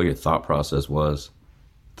about like what your thought process was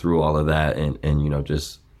through all of that and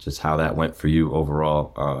just how that went for you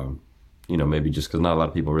overall. Maybe just because not a lot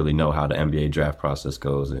of people really know how the NBA draft process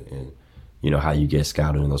goes and how you get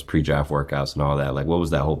scouted in those pre-draft workouts and all that. Like, what was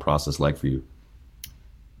that whole process like for you?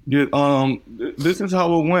 Yeah, this is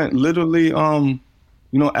how it went. Literally,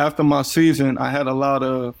 after my season, I had a lot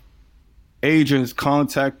of agents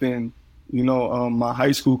contacting, my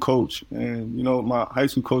high school coach, and my high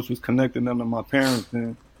school coach was connecting them to my parents,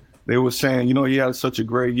 and they were saying, he had such a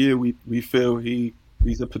great year. We feel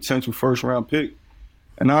he's a potential first round pick.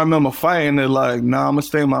 And I remember fighting it like, nah, I'm gonna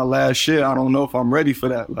stay my last year. I don't know if I'm ready for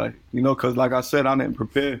that, like, because like I said, I didn't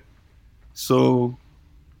prepare. So.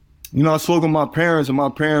 I spoke with my parents, and my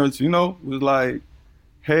parents, was like,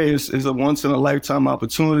 hey, it's a once-in-a-lifetime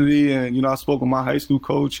opportunity. And, I spoke with my high school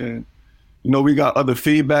coach, and, we got other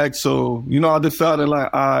feedback. So, I decided, like,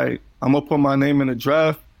 I'm going to put my name in the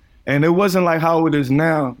draft. And it wasn't like how it is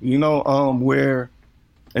now, where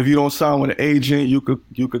if you don't sign with an agent, you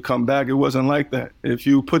could come back. It wasn't like that. If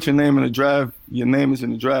you put your name in the draft, your name is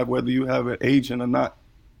in the draft, whether you have an agent or not.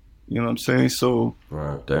 You know what I'm saying? So,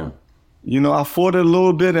 right, damn. I fought it a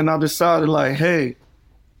little bit, and I decided, like, hey,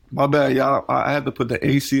 my bad, y'all. I had to put the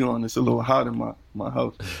AC on. It's a little hot in my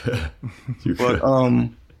house. But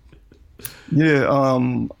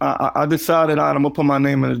I decided I'm gonna put my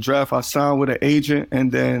name in the draft. I signed with an agent,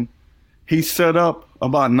 and then he set up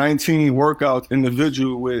about 19 workouts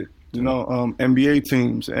individual with NBA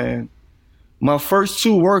teams. And my first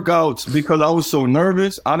 2 workouts, because I was so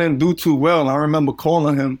nervous, I didn't do too well. I remember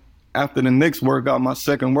calling him after the Knicks workout, my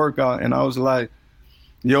second workout, and I was like,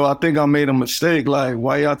 yo, I think I made a mistake. Like,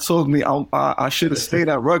 why y'all told me I should have stayed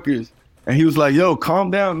at Rutgers? And he was like, yo,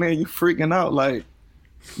 calm down, man. You freaking out. Like,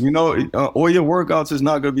 all your workouts is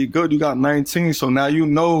not going to be good. You got 19, so now you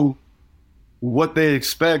know what they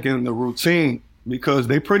expect in the routine, because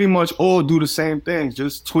they pretty much all do the same things,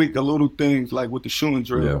 just tweak a little things like with the shooting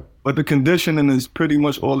drill. Yeah. But the conditioning is pretty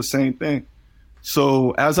much all the same thing.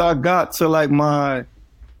 So as I got to like my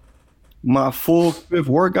 4th, 5th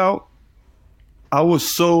workout, I was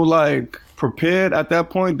so like prepared at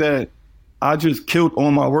that point that I just killed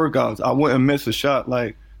all my workouts. I wouldn't miss a shot.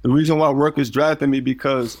 Like, the reason why Rutgers drafted me,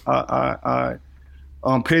 because I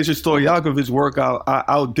Peja Stojakovic's workout, I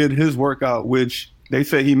outdid his workout, which they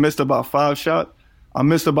say he missed about 5 shots. I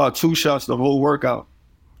missed about 2 shots the whole workout.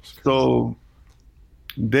 So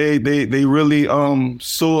they really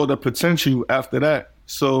saw the potential after that.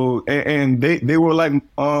 So, and they were like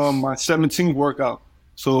my 17th workout.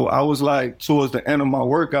 So I was like towards the end of my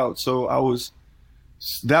workout. So I was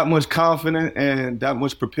that much confident and that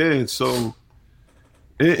much prepared. So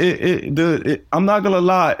I'm not gonna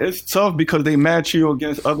lie, it's tough because they match you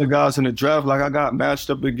against other guys in the draft. Like, I got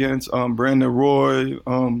matched up against Brandon Roy,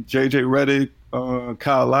 JJ Redick,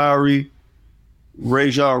 Kyle Lowry,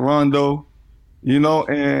 Rajon Rondo,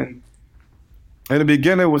 and in the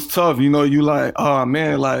beginning it was tough. You like, oh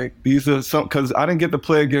man, like these are some, because I didn't get to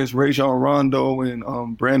play against Rajon Rondo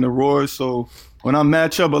and Brandon Roy. So when I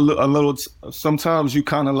match up a little, sometimes you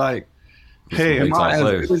kind of like, hey, am I as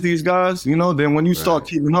good as these guys? Then when you start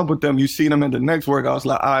keeping up with them, you see them in the next workout. It's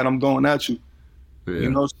like, all right, I'm going at you.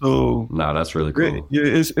 Yeah. So nah, that's really cool. Yeah,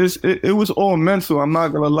 it was all mental. I'm not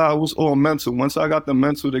gonna lie, it was all mental. Once I got the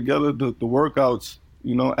mental together, the workouts,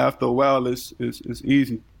 after a while, it's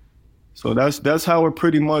easy. So that's how it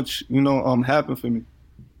pretty much, happened for me.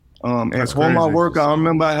 And for my workout, I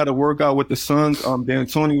remember I had a workout with the Suns.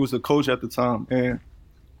 D'Antoni was the coach at the time, and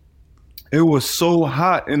it was so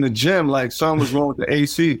hot in the gym, like something was wrong with the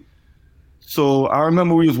AC. So I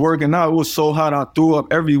remember we was working out. It was so hot, I threw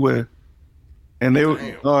up everywhere. And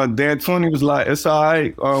D'Antoni was like, it's all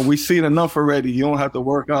right. We seen enough already. You don't have to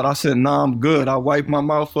work out. I said, nah, I'm good. I wiped my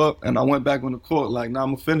mouth up and I went back on the court. Like, nah,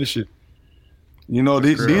 I'm gonna finish it. You know,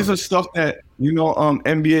 these are stuff that, you know,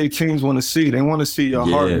 NBA teams want to see. They want to see your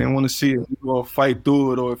heart. They want to see if you go fight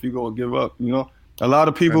through it or if you go give up, you know. A lot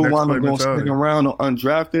of people who want to go stick around or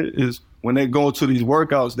undrafted is when they go to these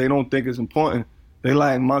workouts, they don't think it's important. They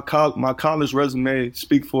like, my college resume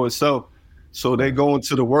speak for itself. So they go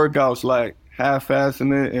into the workouts like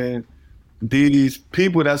half-assing it, and these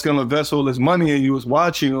people that's going to invest all this money in you is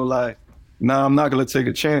watching you like, nah, I'm not going to take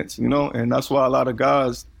a chance, you know. And that's why a lot of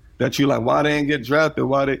guys that you like, why they ain't get drafted,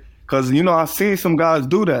 because, you know, I've seen some guys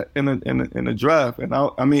do that in the draft, and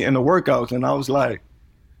I mean in the workouts, and I was like,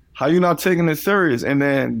 how you not taking it serious? And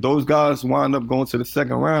then those guys wind up going to the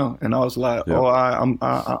second round, and I was like,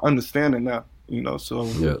 I understand it now, you know. So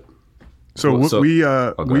So we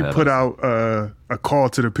put out a call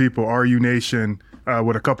to the people, RU Nation,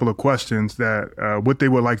 with a couple of questions that what they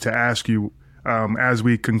would like to ask you as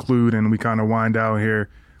we conclude and we kind of wind down here.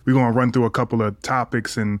 We're going to run through a couple of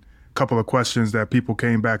topics and a couple of questions that people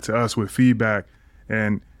came back to us with feedback.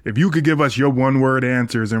 And if you could give us your one-word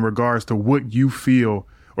answers in regards to what you feel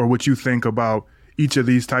or what you think about each of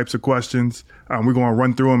these types of questions, we're going to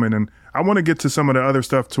run through them. And then I want to get to some of the other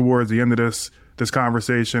stuff towards the end of this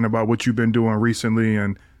conversation about what you've been doing recently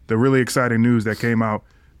and the really exciting news that came out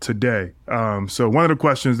today. So one of the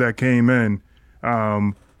questions that came in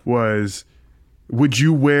was, would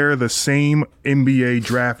you wear the same NBA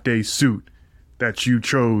draft day suit that you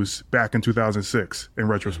chose back in 2006 in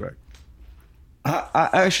retrospect? I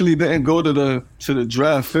actually didn't go to the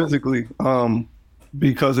draft physically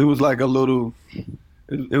because it was like a little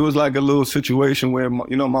situation where,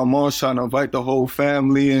 you know, my mom's trying to invite the whole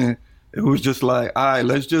family, and it was just like, all right,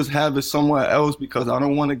 let's just have it somewhere else because I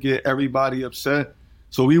don't want to get everybody upset.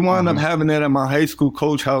 So we wound up having it at my high school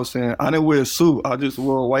coach house, and I didn't wear a suit. I just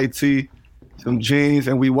wore a white tee, some jeans,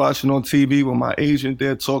 and we watching on TV with my agent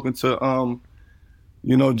there talking to,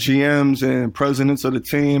 you know, GMs and presidents of the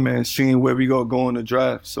team and seeing where we go in the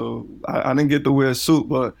draft. So I didn't get to wear a suit,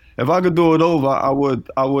 but if I could do it over, I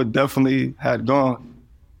would definitely have gone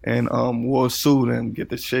and wore a suit and get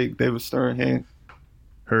to shake David Stern hand.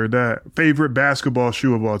 Heard that. Favorite basketball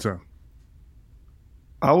shoe of all time?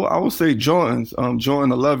 I would say Jordans,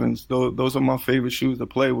 Jordan 11s. Those are my favorite shoes to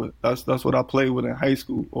play with. That's what I played with in high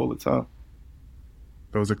school all the time.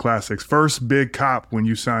 Those are classics. First big cop when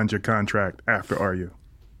you signed your contract after RU?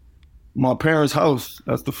 My parents' house.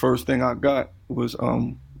 That's the first thing I got was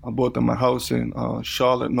I bought them a house in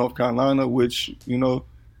Charlotte, North Carolina, which, you know,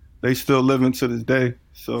 they still live in to this day.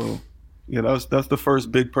 So, yeah, that's the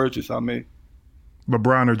first big purchase I made.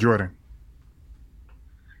 LeBron or Jordan?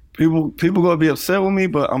 People gonna be upset with me,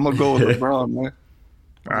 but I'm gonna go with LeBron, man.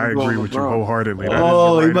 I agree with you wholeheartedly.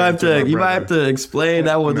 You might have to explain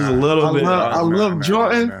that one just a little bit. I love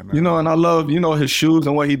Jordan, you know, and I love, you know, his shoes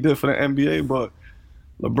and what he did for the NBA, but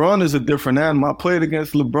LeBron is a different animal. I played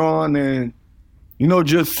against LeBron, and, you know,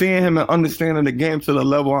 just seeing him and understanding the game to the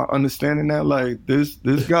level I understanding that, like, this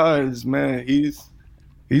guy is, man,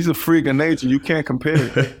 he's a freak of nature. You can't compare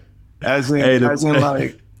it. As in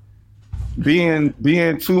like being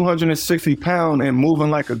 260 pounds and moving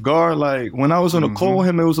like a guard. Like when I was on the court with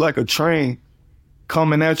him, it was like a train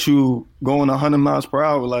coming at you going 100 miles per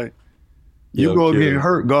hour. Like you go get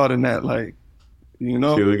hurt guarding that. Like, you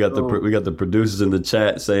know. We got the producers in the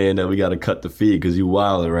chat saying that we got to cut the feed because you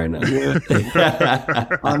wilding right now. Yeah.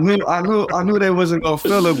 I knew they wasn't gonna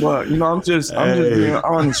feel it, but you know, I'm just being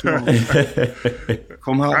honest.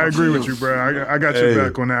 I agree with you, bro. I got your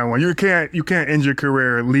back on that one. You can't end your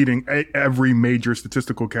career leading every major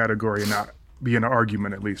statistical category and not be in an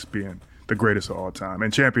argument at least being the greatest of all time.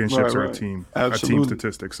 And championships are a team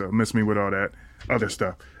statistic. So miss me with all that other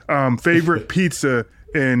stuff. Favorite pizza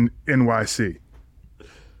in NYC?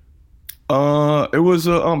 It was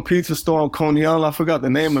a pizza store on Coney Island. I forgot the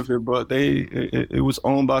name of it, but it was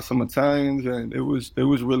owned by some Italians, and it was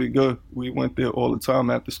really good. We went there all the time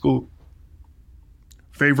after school.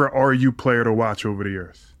 Favorite RU player to watch over the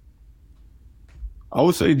years? I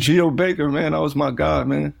would say Geo Baker, man. That was my guy,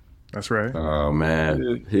 man. That's right. Oh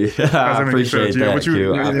man, I appreciate that.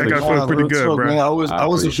 That guy feels pretty good, bro. Man, I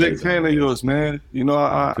was a big fan of yours, man. You know,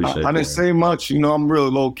 I didn't say much. You know, I'm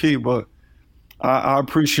really low key, but I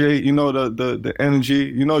appreciate, you know, the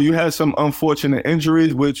energy. You know, you had some unfortunate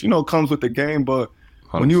injuries, which, you know, comes with the game, but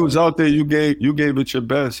 100%. When you was out there, you gave it your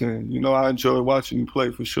best, and, you know, I enjoyed watching you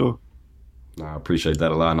play for sure. I appreciate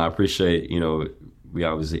that a lot, and I appreciate, you know, we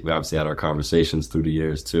obviously had our conversations through the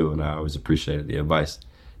years too, and I always appreciated the advice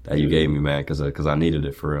that you gave me, man, because I needed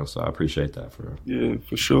it for real. So I appreciate that for real. Yeah,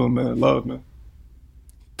 for sure, man. Love, man.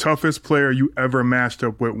 Toughest player you ever matched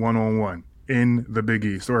up with one-on-one in the Big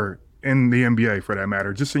East or in the NBA for that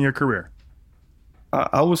matter, just in your career?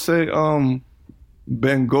 I would say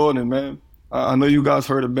Ben Gordon, man. I know you guys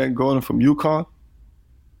heard of Ben Gordon from UConn.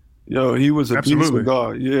 Yo, he was a beast of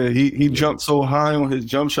guard. Yeah, he jumped so high on his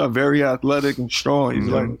jump shot, very athletic and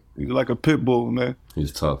strong. He's like a pit bull, man.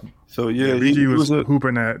 He's tough. So yeah, he was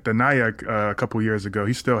hooping at the Nyack a couple years ago.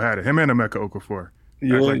 He still had it. Him and Emeka Okafor.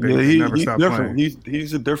 He's different.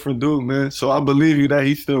 He's a different dude, man. So I believe you that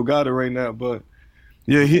he still got it right now. But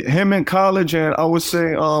yeah, him in college, and I would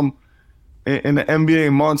say in the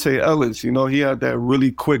NBA, Monte Ellis. You know, he had that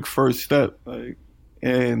really quick first step,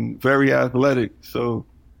 and very athletic. So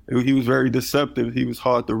he was very deceptive. He was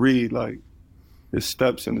hard to read, like his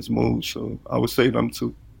steps and his moves. So I would say them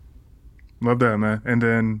too. Love that, man. And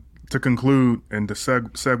then to conclude and to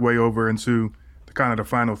segue over into kind of the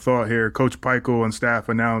final thought here, Coach Pikiell and staff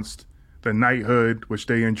announced the knighthood, which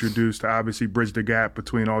they introduced to obviously bridge the gap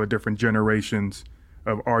between all the different generations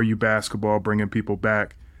of RU basketball, bringing people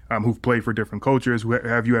back who've played for different coaches. Who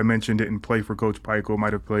have you had mentioned didn't play for Coach Pikiell,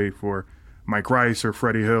 might have played for Mike Rice or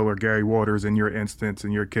Freddie Hill or Gary Waters in your instance,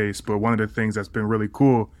 in your case. But one of the things that's been really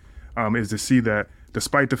cool is to see that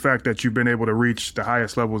despite the fact that you've been able to reach the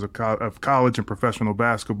highest levels of college and professional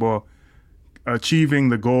basketball, achieving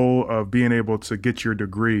the goal of being able to get your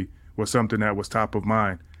degree was something that was top of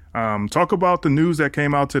mind. Talk about the news that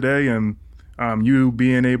came out today and you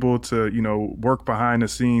being able to, work behind the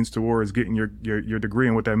scenes towards getting your degree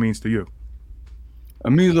and what that means to you. It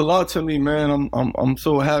means a lot to me, man. I'm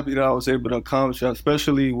so happy that I was able to accomplish that,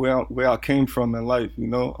 especially where I came from in life.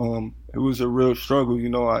 It was a real struggle.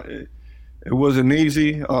 It wasn't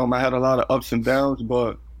easy. I had a lot of ups and downs,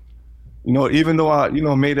 but even though I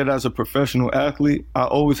made it as a professional athlete, I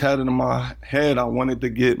always had it in my head I wanted to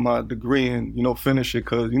get my degree and finish it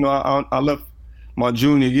because I left my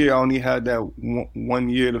junior year. I only had that 1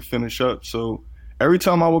 year to finish up, so. Every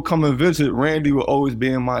time I would come and visit, Randy would always be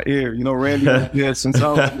in my ear. Randy was there since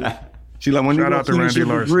I was. She's like, when you go finish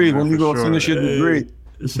your degree, when you go finish your degree.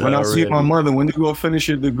 When I see my mother, when you go finish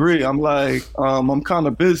your degree, I'm like, I'm kind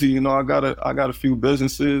of busy. I got a few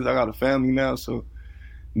businesses. I got a family now. So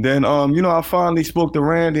then, I finally spoke to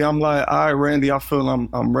Randy. I'm like, all right, Randy, I feel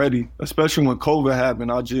I'm ready. Especially when COVID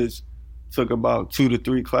happened, I just took about 2 to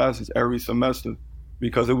 3 classes every semester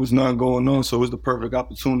because there was none going on. So it was the perfect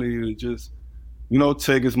opportunity to just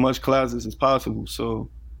take as much classes as possible. So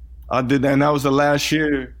I did that, and that was the last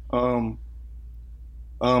year.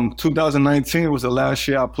 2019 was the last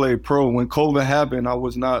year I played pro. When COVID happened, I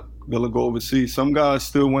was not gonna go overseas. Some guys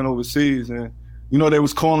still went overseas, and they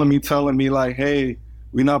was calling me, telling me like, "Hey,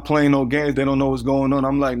 we're not playing no games. They don't know what's going on."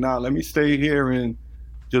 I'm like, "Nah, let me stay here and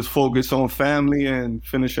just focus on family and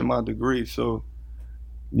finishing my degree." So,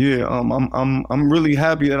 yeah, I'm really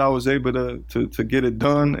happy that I was able to get it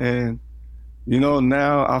done, and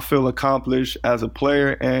now I feel accomplished as a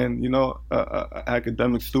player and, an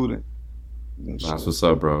academic student. That's what's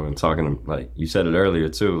up, bro. And talking, like you said it earlier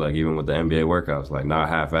too, like even with the NBA workouts, like not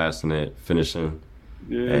half-assing it, finishing,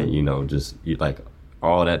 and, just like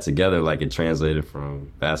all that together, like it translated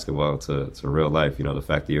from basketball to real life. The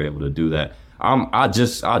fact that you're able to do that. I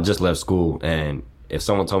just left school, and if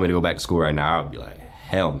someone told me to go back to school right now, I'd be like,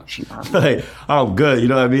 hell no. Like, I'm good, you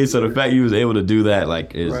know what I mean? So the fact you was able to do that,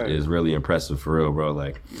 like, is really impressive for real, bro.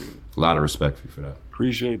 Like, a lot of respect for you for that.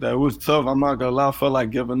 Appreciate that. It was tough. I'm not gonna lie, I felt like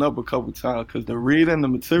giving up a couple times because the reading, the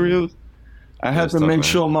materials, I had to make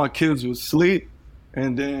sure my kids would sleep,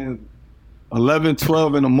 and then 11,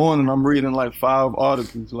 12 in the morning, I'm reading like 5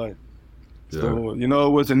 articles. So, it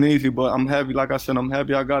wasn't easy, but I'm happy. Like I said, I'm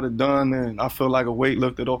happy I got it done, and I feel like a weight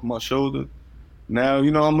lifted off my shoulder. Now,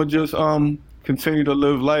 I'm gonna just continue to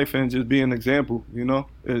live life and just be an example.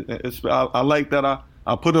 I like that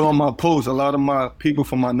I put it on my post. A lot of my people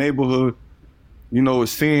from my neighborhood,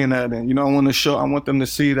 is seeing that, and I want them to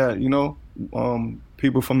see that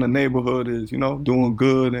people from the neighborhood is doing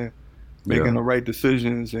good and making the right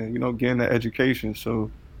decisions and getting the education.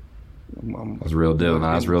 So that's a real deal.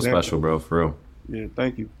 That's real special, bro. For real. Yeah,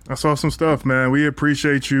 thank you. That's awesome stuff, man. We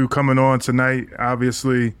appreciate you coming on tonight.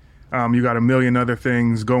 Obviously, you got a million other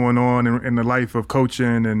things going on in the life of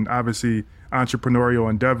coaching and obviously entrepreneurial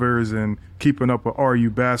endeavors and keeping up with RU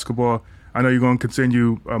basketball. I know you're going to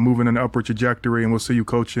continue moving in the upward trajectory, and we'll see you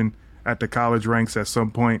coaching at the college ranks at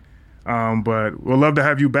some point. But we'll love to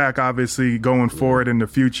have you back, obviously, going forward in the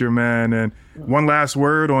future, man. And one last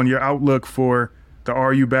word on your outlook for the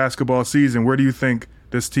RU basketball season. Where do you think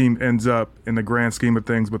this team ends up in the grand scheme of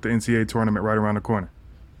things with the NCAA tournament right around the corner?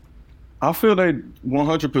 I feel they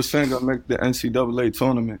 100% gonna make the NCAA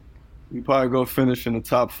tournament. We probably go finish in the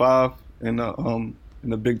top 5 in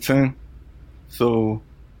the Big Ten. So,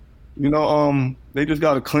 they just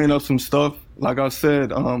got to clean up some stuff. Like I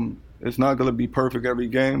said, it's not gonna be perfect every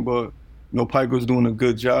game, but Pico's doing a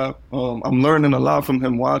good job. I'm learning a lot from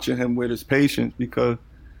him, watching him with his patience because,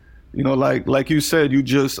 like you said, you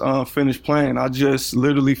just finished playing. I just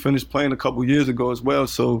literally finished playing a couple years ago as well.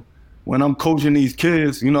 So when I'm coaching these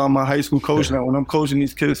kids, I'm a high school coach now. When I'm coaching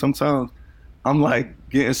these kids, sometimes I'm like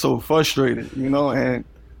getting so frustrated, and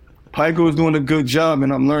Pico is doing a good job.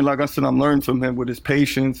 And I'm learning from him with his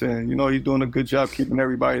patience. And, he's doing a good job keeping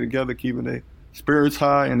everybody together, keeping their spirits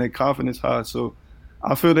high and their confidence high. So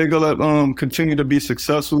I feel they're going to continue to be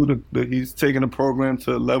successful. He's taking the program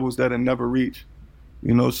to levels that it never reached,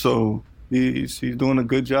 so he's doing a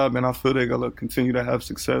good job, and I feel they're going to continue to have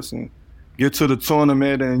success and get to the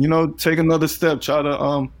tournament and, take another step, try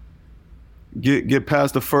to get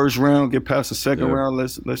past the first round, get past the second round.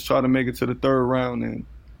 Let's try to make it to the third round and,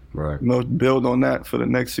 build on that for the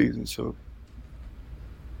next season. So.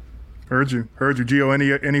 Heard you.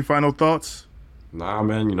 Gio, any final thoughts? Nah,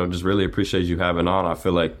 man, just really appreciate you having on. I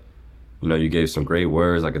feel like, you gave some great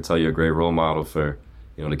words. I could tell you're a great role model for,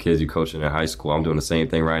 the kids you coaching in high school. I'm doing the same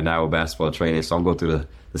thing right now with basketball training, so I'm going through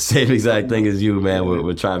the same exact thing as you, man.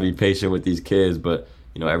 We're trying to be patient with these kids, but,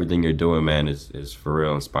 everything you're doing, man, is for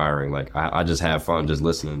real inspiring. Like, I just have fun just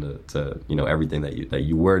listening to everything that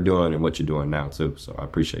you were doing and what you're doing now, too. So I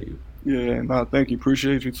appreciate you. Yeah, no, thank you.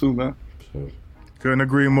 Appreciate you, too, man. Sure. Couldn't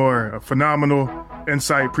agree more. A phenomenal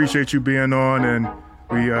insight. Appreciate you being on, and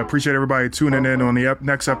we appreciate everybody tuning in on the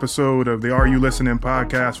next episode of the Are You Listening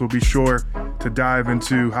podcast. We'll be sure to dive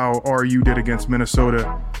into how RU did against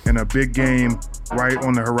Minnesota in a big game right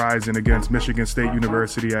on the horizon against Michigan State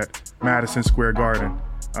University at Madison Square Garden.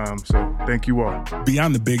 So thank you all.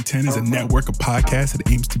 Beyond the Big Ten is a network of podcasts that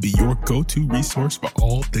aims to be your go-to resource for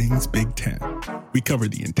all things Big Ten. We cover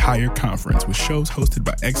the entire conference with shows hosted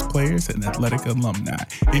by ex-players and athletic alumni,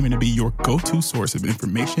 aiming to be your go-to source of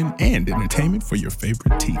information and entertainment for your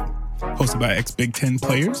favorite team. Hosted by ex-Big Ten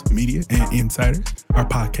players, media, and insiders, our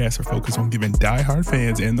podcasts are focused on giving diehard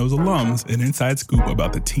fans and those alums an inside scoop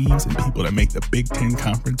about the teams and people that make the Big Ten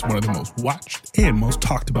Conference one of the most watched and most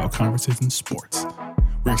talked about conferences in sports.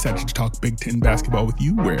 We're excited to talk Big Ten basketball with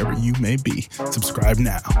you wherever you may be. Subscribe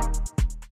now.